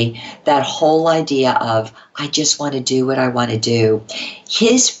away that whole idea of, I just want to do what I want to do.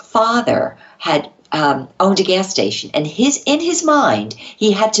 His father had owned a gas station, and in his mind,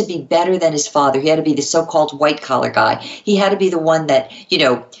 he had to be better than his father. He had to be the so-called white-collar guy. He had to be the one that,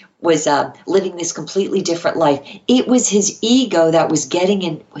 was living this completely different life. It was his ego that was getting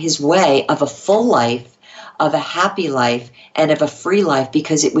in his way of a full life, of a happy life, and of a free life,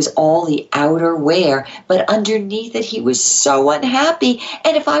 because it was all the outer wear. But underneath it, he was so unhappy.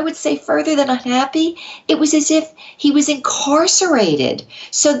 And if I would say further than unhappy, it was as if he was incarcerated.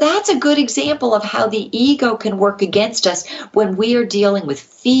 So that's a good example of how the ego can work against us when we are dealing with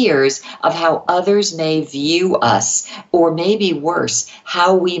fears of how others may view us, or maybe worse,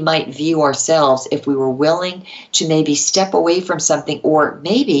 how we might view ourselves if we were willing to maybe step away from something, or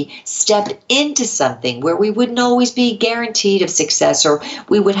maybe step into something where we wouldn't always be guaranteed of success, or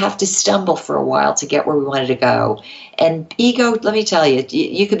we would have to stumble for a while to get where we wanted to go. And ego, let me tell you,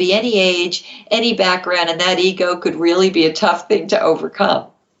 you could be any age, any background, and that ego could really be a tough thing to overcome.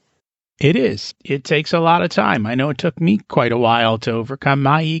 It is. It takes a lot of time. I know it took me quite a while to overcome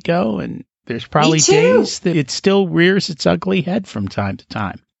my ego, and there's probably days that it still rears its ugly head from time to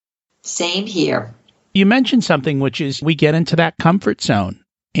time. Same here. You mentioned something, which is we get into that comfort zone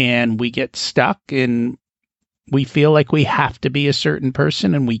and we get stuck, and we feel like we have to be a certain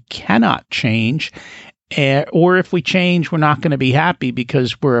person and we cannot change. Or if we change, we're not going to be happy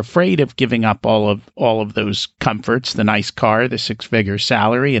because we're afraid of giving up all of those comforts, the nice car, the six-figure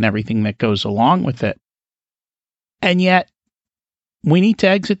salary, and everything that goes along with it. And yet, we need to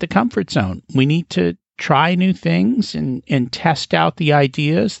exit the comfort zone. We need to try new things and test out the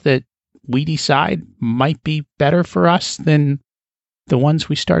ideas that we decide might be better for us than the ones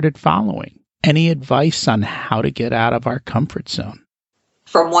we started following. Any advice on how to get out of our comfort zone?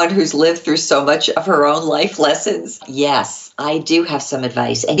 From one who's lived through so much of her own life lessons, yes, I do have some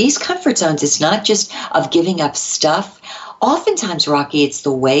advice. And these comfort zones, it's not just of giving up stuff. Oftentimes, Rocky, it's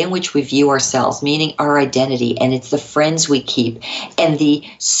the way in which we view ourselves, meaning our identity, and it's the friends we keep, and the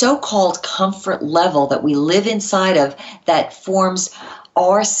so-called comfort level that we live inside of that forms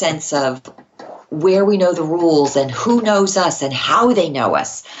our sense of where we know the rules and who knows us and how they know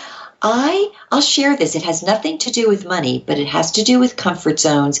us. I'll share this. It has nothing to do with money, but it has to do with comfort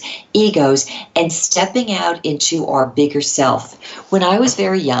zones, egos, and stepping out into our bigger self. When I was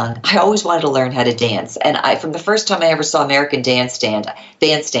very young, I always wanted to learn how to dance. And from the first time I ever saw American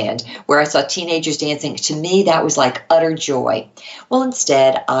Bandstand, where I saw teenagers dancing, to me that was like utter joy. Well,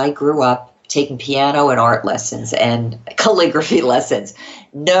 instead, I grew up taking piano and art lessons and calligraphy lessons.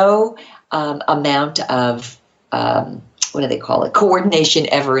 No amount of what do they call it? Coordination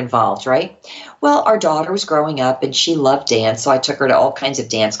ever involved, right? Well, our daughter was growing up and she loved dance, so I took her to all kinds of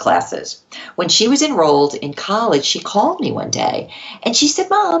dance classes. When she was enrolled in college, she called me one day and she said,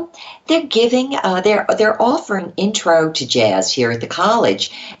 "Mom, they're they're offering intro to jazz here at the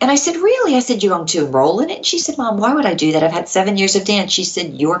college." And I said, "Really?" I said, "You're going to enroll in it?" And she said, "Mom, why would I do that? I've had 7 years of dance." She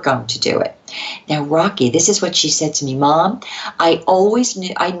said, "You're going to do it." Now, Rocky, this is what she said to me: "Mom, I always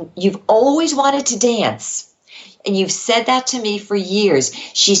knew you've always wanted to dance. And you've said that to me for years."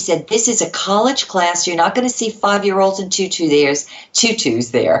 She said, "This is a college class. You're not going to see 5-year-olds in tutus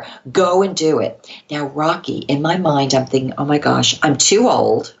there. Go and do it." Now, Rocky, in my mind, I'm thinking, oh my gosh, I'm too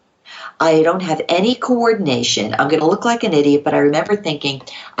old. I don't have any coordination. I'm going to look like an idiot. But I remember thinking,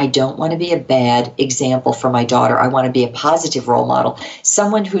 I don't want to be a bad example for my daughter. I want to be a positive role model,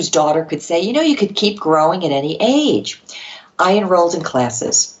 someone whose daughter could say, you could keep growing at any age. I enrolled in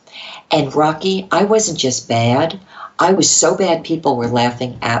classes. And Rocky, I wasn't just bad. I was so bad people were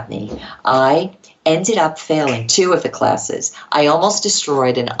laughing at me. I ended up failing 2 of the classes. I almost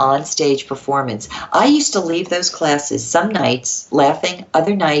destroyed an onstage performance. I used to leave those classes some nights laughing,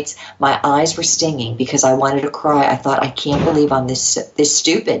 other nights my eyes were stinging because I wanted to cry. I thought, I can't believe I'm this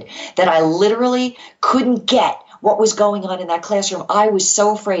stupid, that I literally couldn't get what was going on in that classroom. I was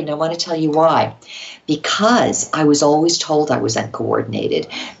so afraid, and I want to tell you why. Because I was always told I was uncoordinated,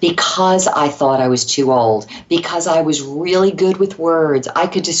 because I thought I was too old, because I was really good with words. I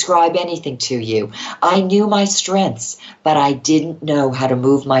could describe anything to you. I knew my strengths, but I didn't know how to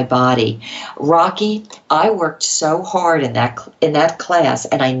move my body. Rocky, I worked so hard in that class,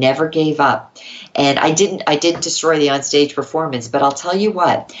 and I never gave up. And I didn't destroy the onstage performance, but I'll tell you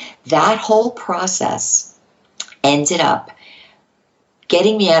what, that whole process ended up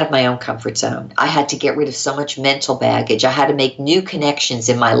getting me out of my own comfort zone. I had to get rid of so much mental baggage. I had to make new connections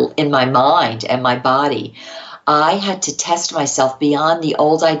in my mind and my body. I had to test myself beyond the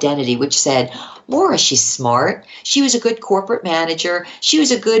old identity, which said, Maura, she's smart. She was a good corporate manager. She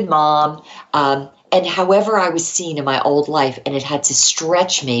was a good mom. And however I was seen in my old life, and it had to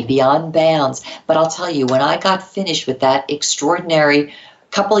stretch me beyond bounds. But I'll tell you, when I got finished with that extraordinary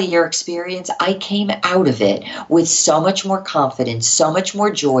couple-of-year experience, I came out of it with so much more confidence, so much more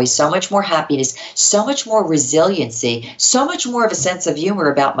joy, so much more happiness, so much more resiliency, so much more of a sense of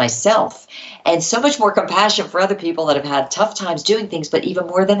humor about myself, and so much more compassion for other people that have had tough times doing things. But even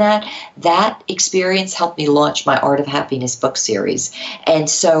more than that, that experience helped me launch my Art of Happiness book series. And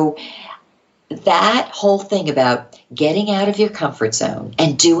so that whole thing about getting out of your comfort zone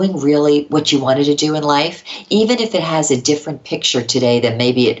and doing really what you wanted to do in life, even if it has a different picture today than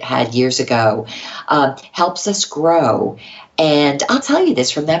maybe it had years ago, helps us grow. And I'll tell you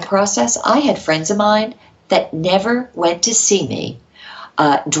this, from that process, I had friends of mine that never went to see me,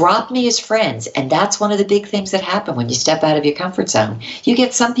 dropped me as friends. And that's one of the big things that happen when you step out of your comfort zone. You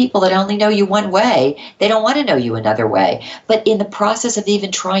get some people that only know you one way. They don't want to know you another way. But in the process of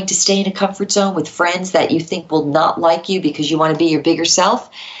even trying to stay in a comfort zone with friends that you think will not like you because you want to be your bigger self,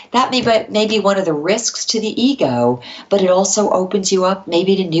 that may be one of the risks to the ego, but it also opens you up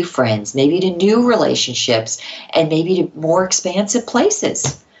maybe to new friends, maybe to new relationships, and maybe to more expansive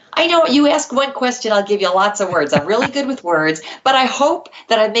places. I know you ask one question, I'll give you lots of words. I'm really good with words, but I hope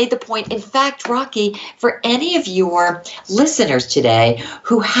that I've made the point. In fact, Rocky, for any of your listeners today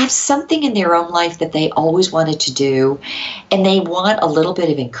who have something in their own life that they always wanted to do, and they want a little bit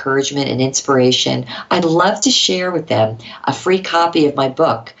of encouragement and inspiration, I'd love to share with them a free copy of my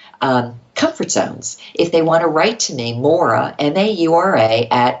book, Comfort Zones. If they want to write to me, Maura, M-A-U-R-A,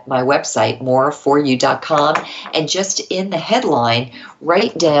 at my website, maura4u.com, and just in the headline,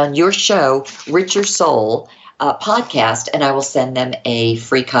 write down your show, Richer Soul podcast, and I will send them a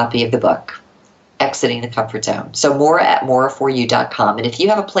free copy of the book, Exiting the Comfort Zone. So Maura at maura4u.com. And if you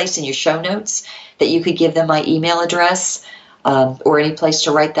have a place in your show notes that you could give them my email address or any place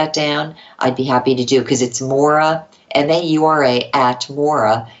to write that down, I'd be happy to do, because it's Maura, M-A-U-R-A, at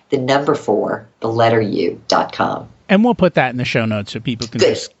Maura, the number 4, the letter U.com. And we'll put that in the show notes so people can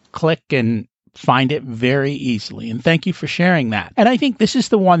just click and find it very easily. And thank you for sharing that. And I think this is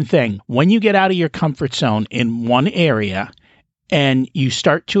the one thing, when you get out of your comfort zone in one area and you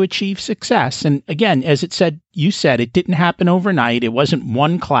start to achieve success, and again, as you said, it didn't happen overnight. It wasn't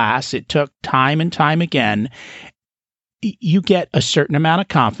one class. It took time and time again. You get a certain amount of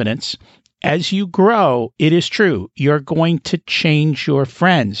confidence. As you grow, it is true, you're going to change your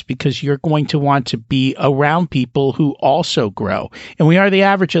friends because you're going to want to be around people who also grow. And we are the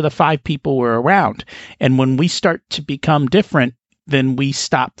average of the 5 people we're around. And when we start to become different, then we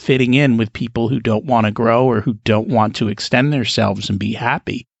stop fitting in with people who don't want to grow or who don't want to extend themselves and be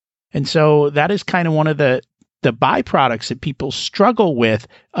happy. And so that is kind of one of the the byproducts that people struggle with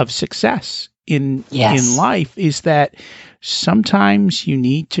of success in life is that sometimes you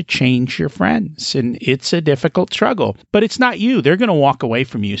need to change your friends, and it's a difficult struggle, but it's not you. They're going to walk away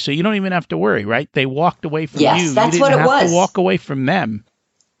from you. So you don't even have to worry, right? They walked away from you. Yes, that's you didn't what it have was. to walk away from them.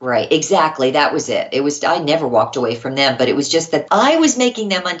 Right, exactly. That was it. I never walked away from them, but it was just that I was making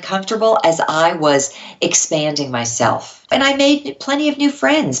them uncomfortable as I was expanding myself. And I made plenty of new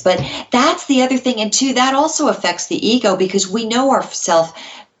friends, but that's the other thing. And too, that also affects the ego because we know ourselves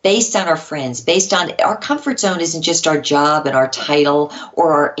based on our friends, based on our comfort zone isn't just our job and our title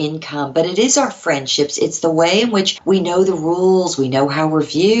or our income, but it is our friendships. It's the way in which we know the rules, we know how we're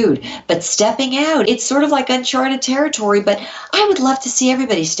viewed. But stepping out, it's sort of like uncharted territory, but I would love to see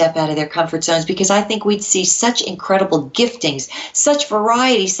everybody step out of their comfort zones because I think we'd see such incredible giftings, such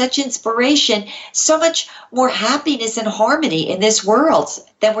variety, such inspiration, so much more happiness and harmony in this world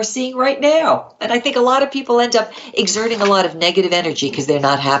than we're seeing right now. And I think a lot of people end up exerting a lot of negative energy because they're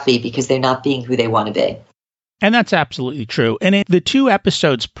not happy, because they're not being who they want to be. And that's absolutely true. And in the 2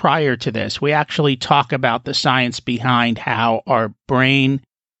 episodes prior to this, we actually talk about the science behind how our brain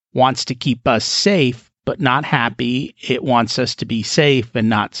wants to keep us safe, but not happy. It wants us to be safe and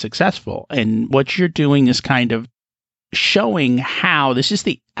not successful. And what you're doing is kind of showing how this is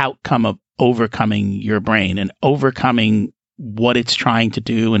the outcome of overcoming your brain and overcoming what it's trying to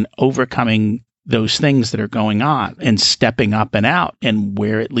do and overcoming those things that are going on and stepping up and out and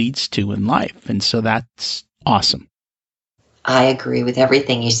where it leads to in life. And so that's awesome. I agree with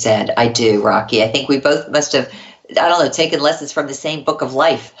everything you said. I do, Rocky. I think we both must have, taken lessons from the same book of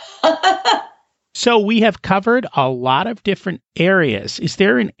life. So we have covered a lot of different areas. Is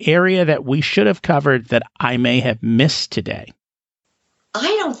there an area that we should have covered that I may have missed today? I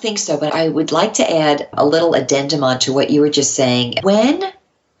don't think so, but I would like to add a little addendum on to what you were just saying. When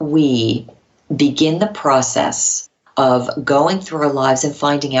we begin the process of going through our lives and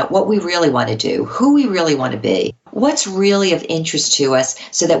finding out what we really want to do, who we really want to be, what's really of interest to us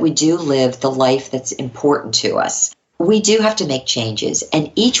so that we do live the life that's important to us, we do have to make changes.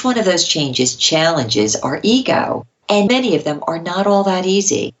 And each one of those changes challenges our ego. And many of them are not all that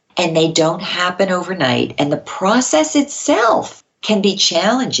easy. And they don't happen overnight. And the process itself can be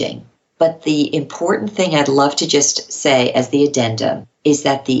challenging. But the important thing I'd love to just say as the addendum is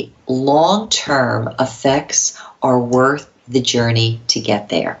that the long-term effects are worth the journey to get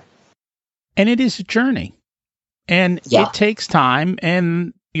there. And it is a journey. And it takes time.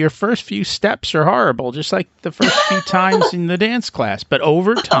 And your first few steps are horrible, just like the first few times in the dance class. But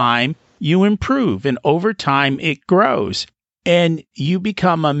over time, you improve. And over time, it grows. And you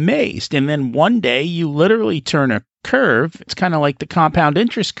become amazed. And then one day, you literally turn a curve. It's kind of like the compound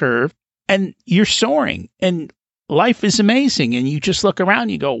interest curve. And you're soaring. And life is amazing. And you just look around,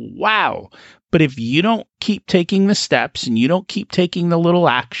 you go, wow. But if you don't keep taking the steps and you don't keep taking the little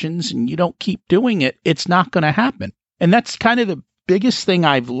actions and you don't keep doing it, it's not going to happen. And that's kind of the biggest thing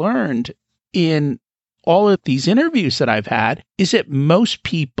I've learned in all of these interviews that I've had is that most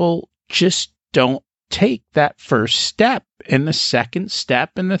people just don't take that first step and the second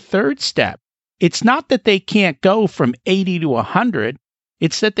step and the third step. It's not that they can't go from 80 to 100.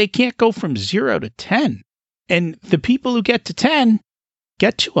 It's that they can't go from 0 to 10. And the people who get to 10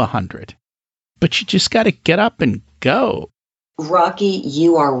 get to 100. But you just got to get up and go. Rocky,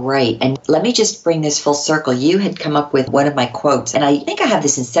 you are right. And let me just bring this full circle. You had come up with one of my quotes, and I think I have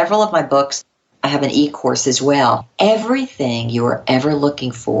this in several of my books. I have an e-course as well. Everything you are ever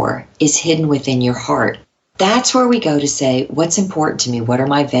looking for is hidden within your heart. That's where we go to say, what's important to me? What are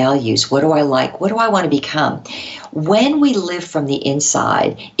my values? What do I like? What do I want to become? When we live from the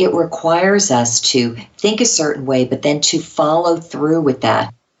inside, it requires us to think a certain way, but then to follow through with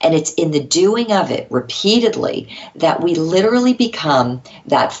that. And it's in the doing of it repeatedly that we literally become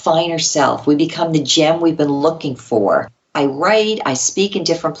that finer self. We become the gem we've been looking for. I write, I speak in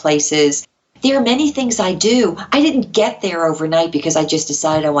different places. There are many things I do. I didn't get there overnight because I just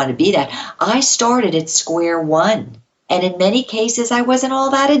decided I want to be that. I started at square one. And in many cases, I wasn't all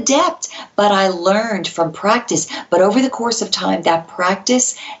that adept, but I learned from practice. But over the course of time, that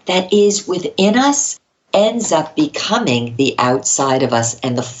practice that is within us ends up becoming the outside of us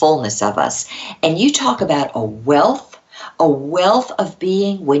and the fullness of us. And you talk about a wealth of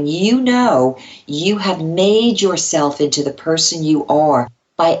being when you know you have made yourself into the person you are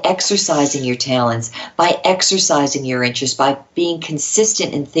by exercising your talents, by exercising your interests, by being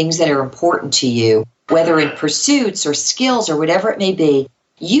consistent in things that are important to you, whether in pursuits or skills or whatever it may be.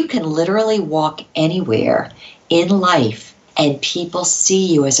 You can literally walk anywhere in life And people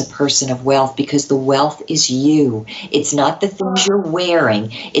see you as a person of wealth because the wealth is you. It's not the things you're wearing.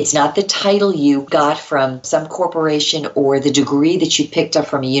 It's not the title you got from some corporation or the degree that you picked up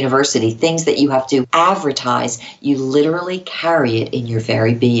from a university, things that you have to advertise. You literally carry it in your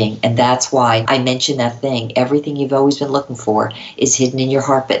very being. And that's why I mentioned that thing. Everything you've always been looking for is hidden in your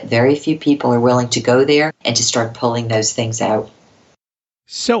heart, but very few people are willing to go there and to start pulling those things out.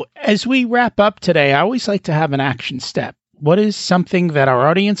 So as we wrap up today, I always like to have an action step. What is something that our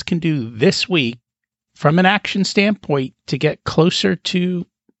audience can do this week from an action standpoint to get closer to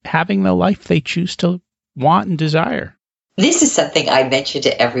having the life they choose to want and desire? This is something I mention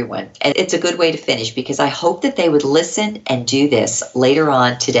to everyone, and it's a good way to finish because I hope that they would listen and do this later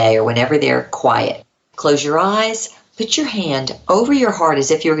on today or whenever they're quiet. Close your eyes, put your hand over your heart as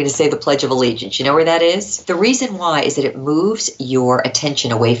if you're going to say the Pledge of Allegiance. You know where that is? The reason why is that it moves your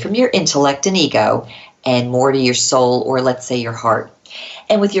attention away from your intellect and ego and more to your soul, or let's say your heart.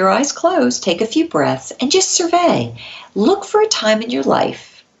 And with your eyes closed, take a few breaths and just survey. Look for a time in your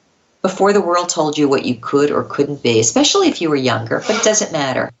life before the world told you what you could or couldn't be, especially if you were younger, but it doesn't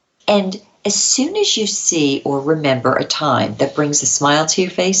matter. And as soon as you see or remember a time that brings a smile to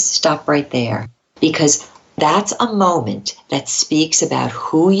your face, stop right there. Because that's a moment that speaks about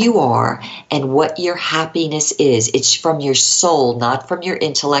who you are and what your happiness is. It's from your soul, not from your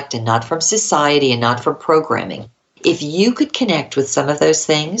intellect and not from society and not from programming. If you could connect with some of those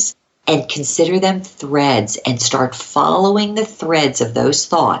things and consider them threads and start following the threads of those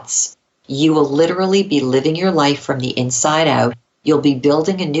thoughts, you will literally be living your life from the inside out. You'll be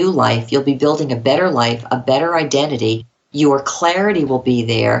building a new life. You'll be building a better life, a better identity. Your clarity will be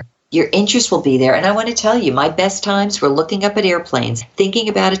there. Your interest will be there. And I want to tell you, my best times were looking up at airplanes, thinking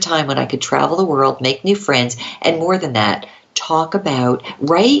about a time when I could travel the world, make new friends, and more than that,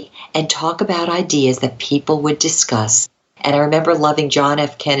 write and talk about ideas that people would discuss. And I remember loving John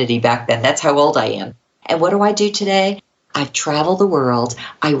F. Kennedy back then. That's how old I am. And what do I do today? I've traveled the world.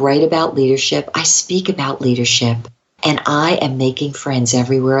 I write about leadership. I speak about leadership. And I am making friends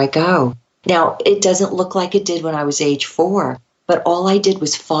everywhere I go. Now, it doesn't look like it did when I was age 4. But all I did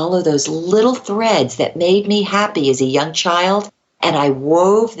was follow those little threads that made me happy as a young child, and I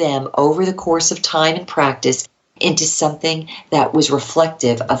wove them over the course of time and practice into something that was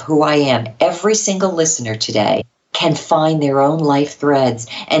reflective of who I am. Every single listener today can find their own life threads,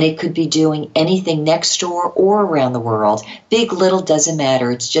 and it could be doing anything next door or around the world. Big, little, doesn't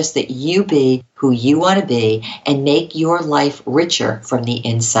matter. It's just that you be who you want to be and make your life richer from the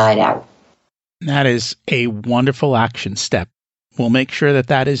inside out. That is a wonderful action step. We'll make sure that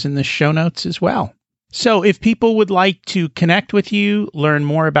that is in the show notes as well. So if people would like to connect with you, learn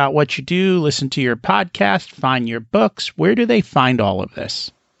more about what you do, listen to your podcast, find your books, where do they find all of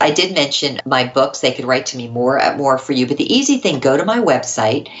this? I did mention my books. They could write to me more at More for You. But the easy thing, go to my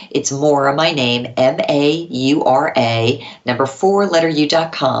website. It's Maura, my name, Maura, 4 letter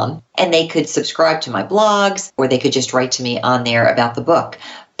U.com. And they could subscribe to my blogs, or they could just write to me on there about the book.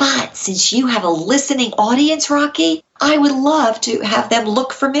 But since you have a listening audience, Rocky, I would love to have them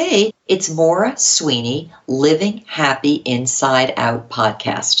look for me. It's Maura Sweeney, Living Happy Inside Out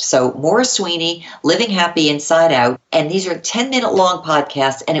podcast. So Maura Sweeney, Living Happy Inside Out. And these are 10-minute long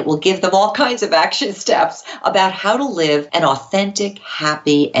podcasts, and it will give them all kinds of action steps about how to live an authentic,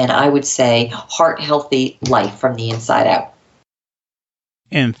 happy, and I would say heart-healthy life from the inside out.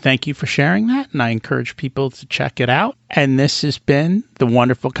 And thank you for sharing that. And I encourage people to check it out. And this has been the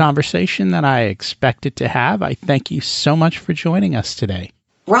wonderful conversation that I expected to have. I thank you so much for joining us today.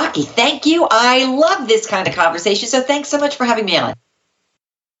 Rocky, thank you. I love this kind of conversation. So thanks so much for having me on.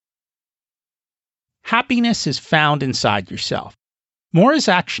 Happiness is found inside yourself. Maura's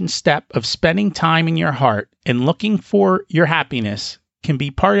action step of spending time in your heart and looking for your happiness can be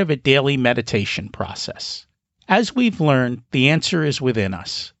part of a daily meditation process. As we've learned, the answer is within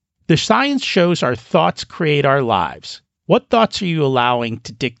us. The science shows our thoughts create our lives. What thoughts are you allowing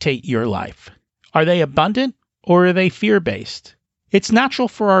to dictate your life? Are they abundant or are they fear-based? It's natural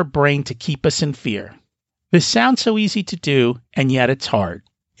for our brain to keep us in fear. This sounds so easy to do, and yet it's hard.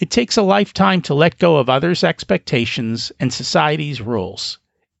 It takes a lifetime to let go of others' expectations and society's rules.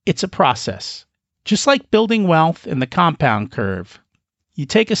 It's a process. Just like building wealth in the compound curve. You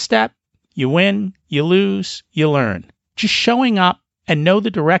take a step, you win, you lose, you learn. Just showing up and know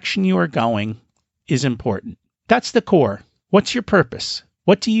the direction you are going is important. That's the core. What's your purpose?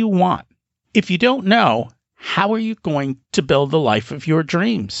 What do you want? If you don't know, how are you going to build the life of your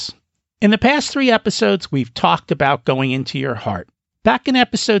dreams? In the past 3 episodes, we've talked about going into your heart. Back in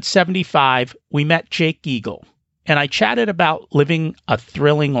episode 75, we met Jake Eagle, and I chatted about living a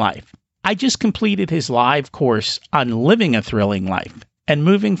thrilling life. I just completed his live course on living a thrilling life and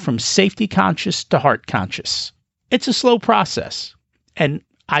moving from safety conscious to heart conscious. It's a slow process, and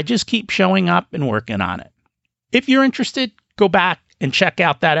I just keep showing up and working on it. If you're interested, go back and check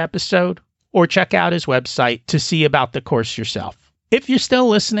out that episode or check out his website to see about the course yourself. If you're still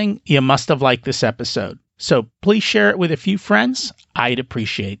listening, you must have liked this episode, so please share it with a few friends. I'd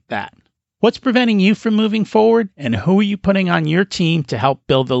appreciate that. What's preventing you from moving forward, and who are you putting on your team to help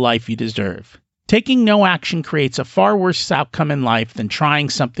build the life you deserve? Taking no action creates a far worse outcome in life than trying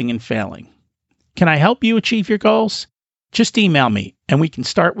something and failing. Can I help you achieve your goals? Just email me, and we can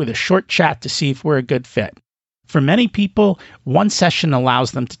start with a short chat to see if we're a good fit. For many people, one session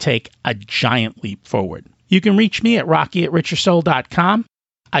allows them to take a giant leap forward. You can reach me at rocky@richersoul.com.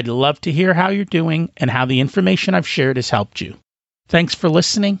 I'd love to hear how you're doing and how the information I've shared has helped you. Thanks for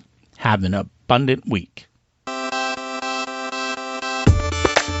listening. Have an abundant week.